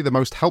probably the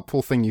most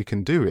helpful thing you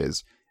can do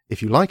is,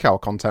 if you like our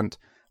content,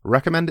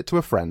 recommend it to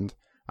a friend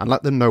and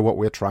let them know what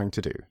we're trying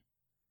to do.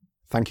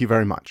 Thank you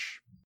very much.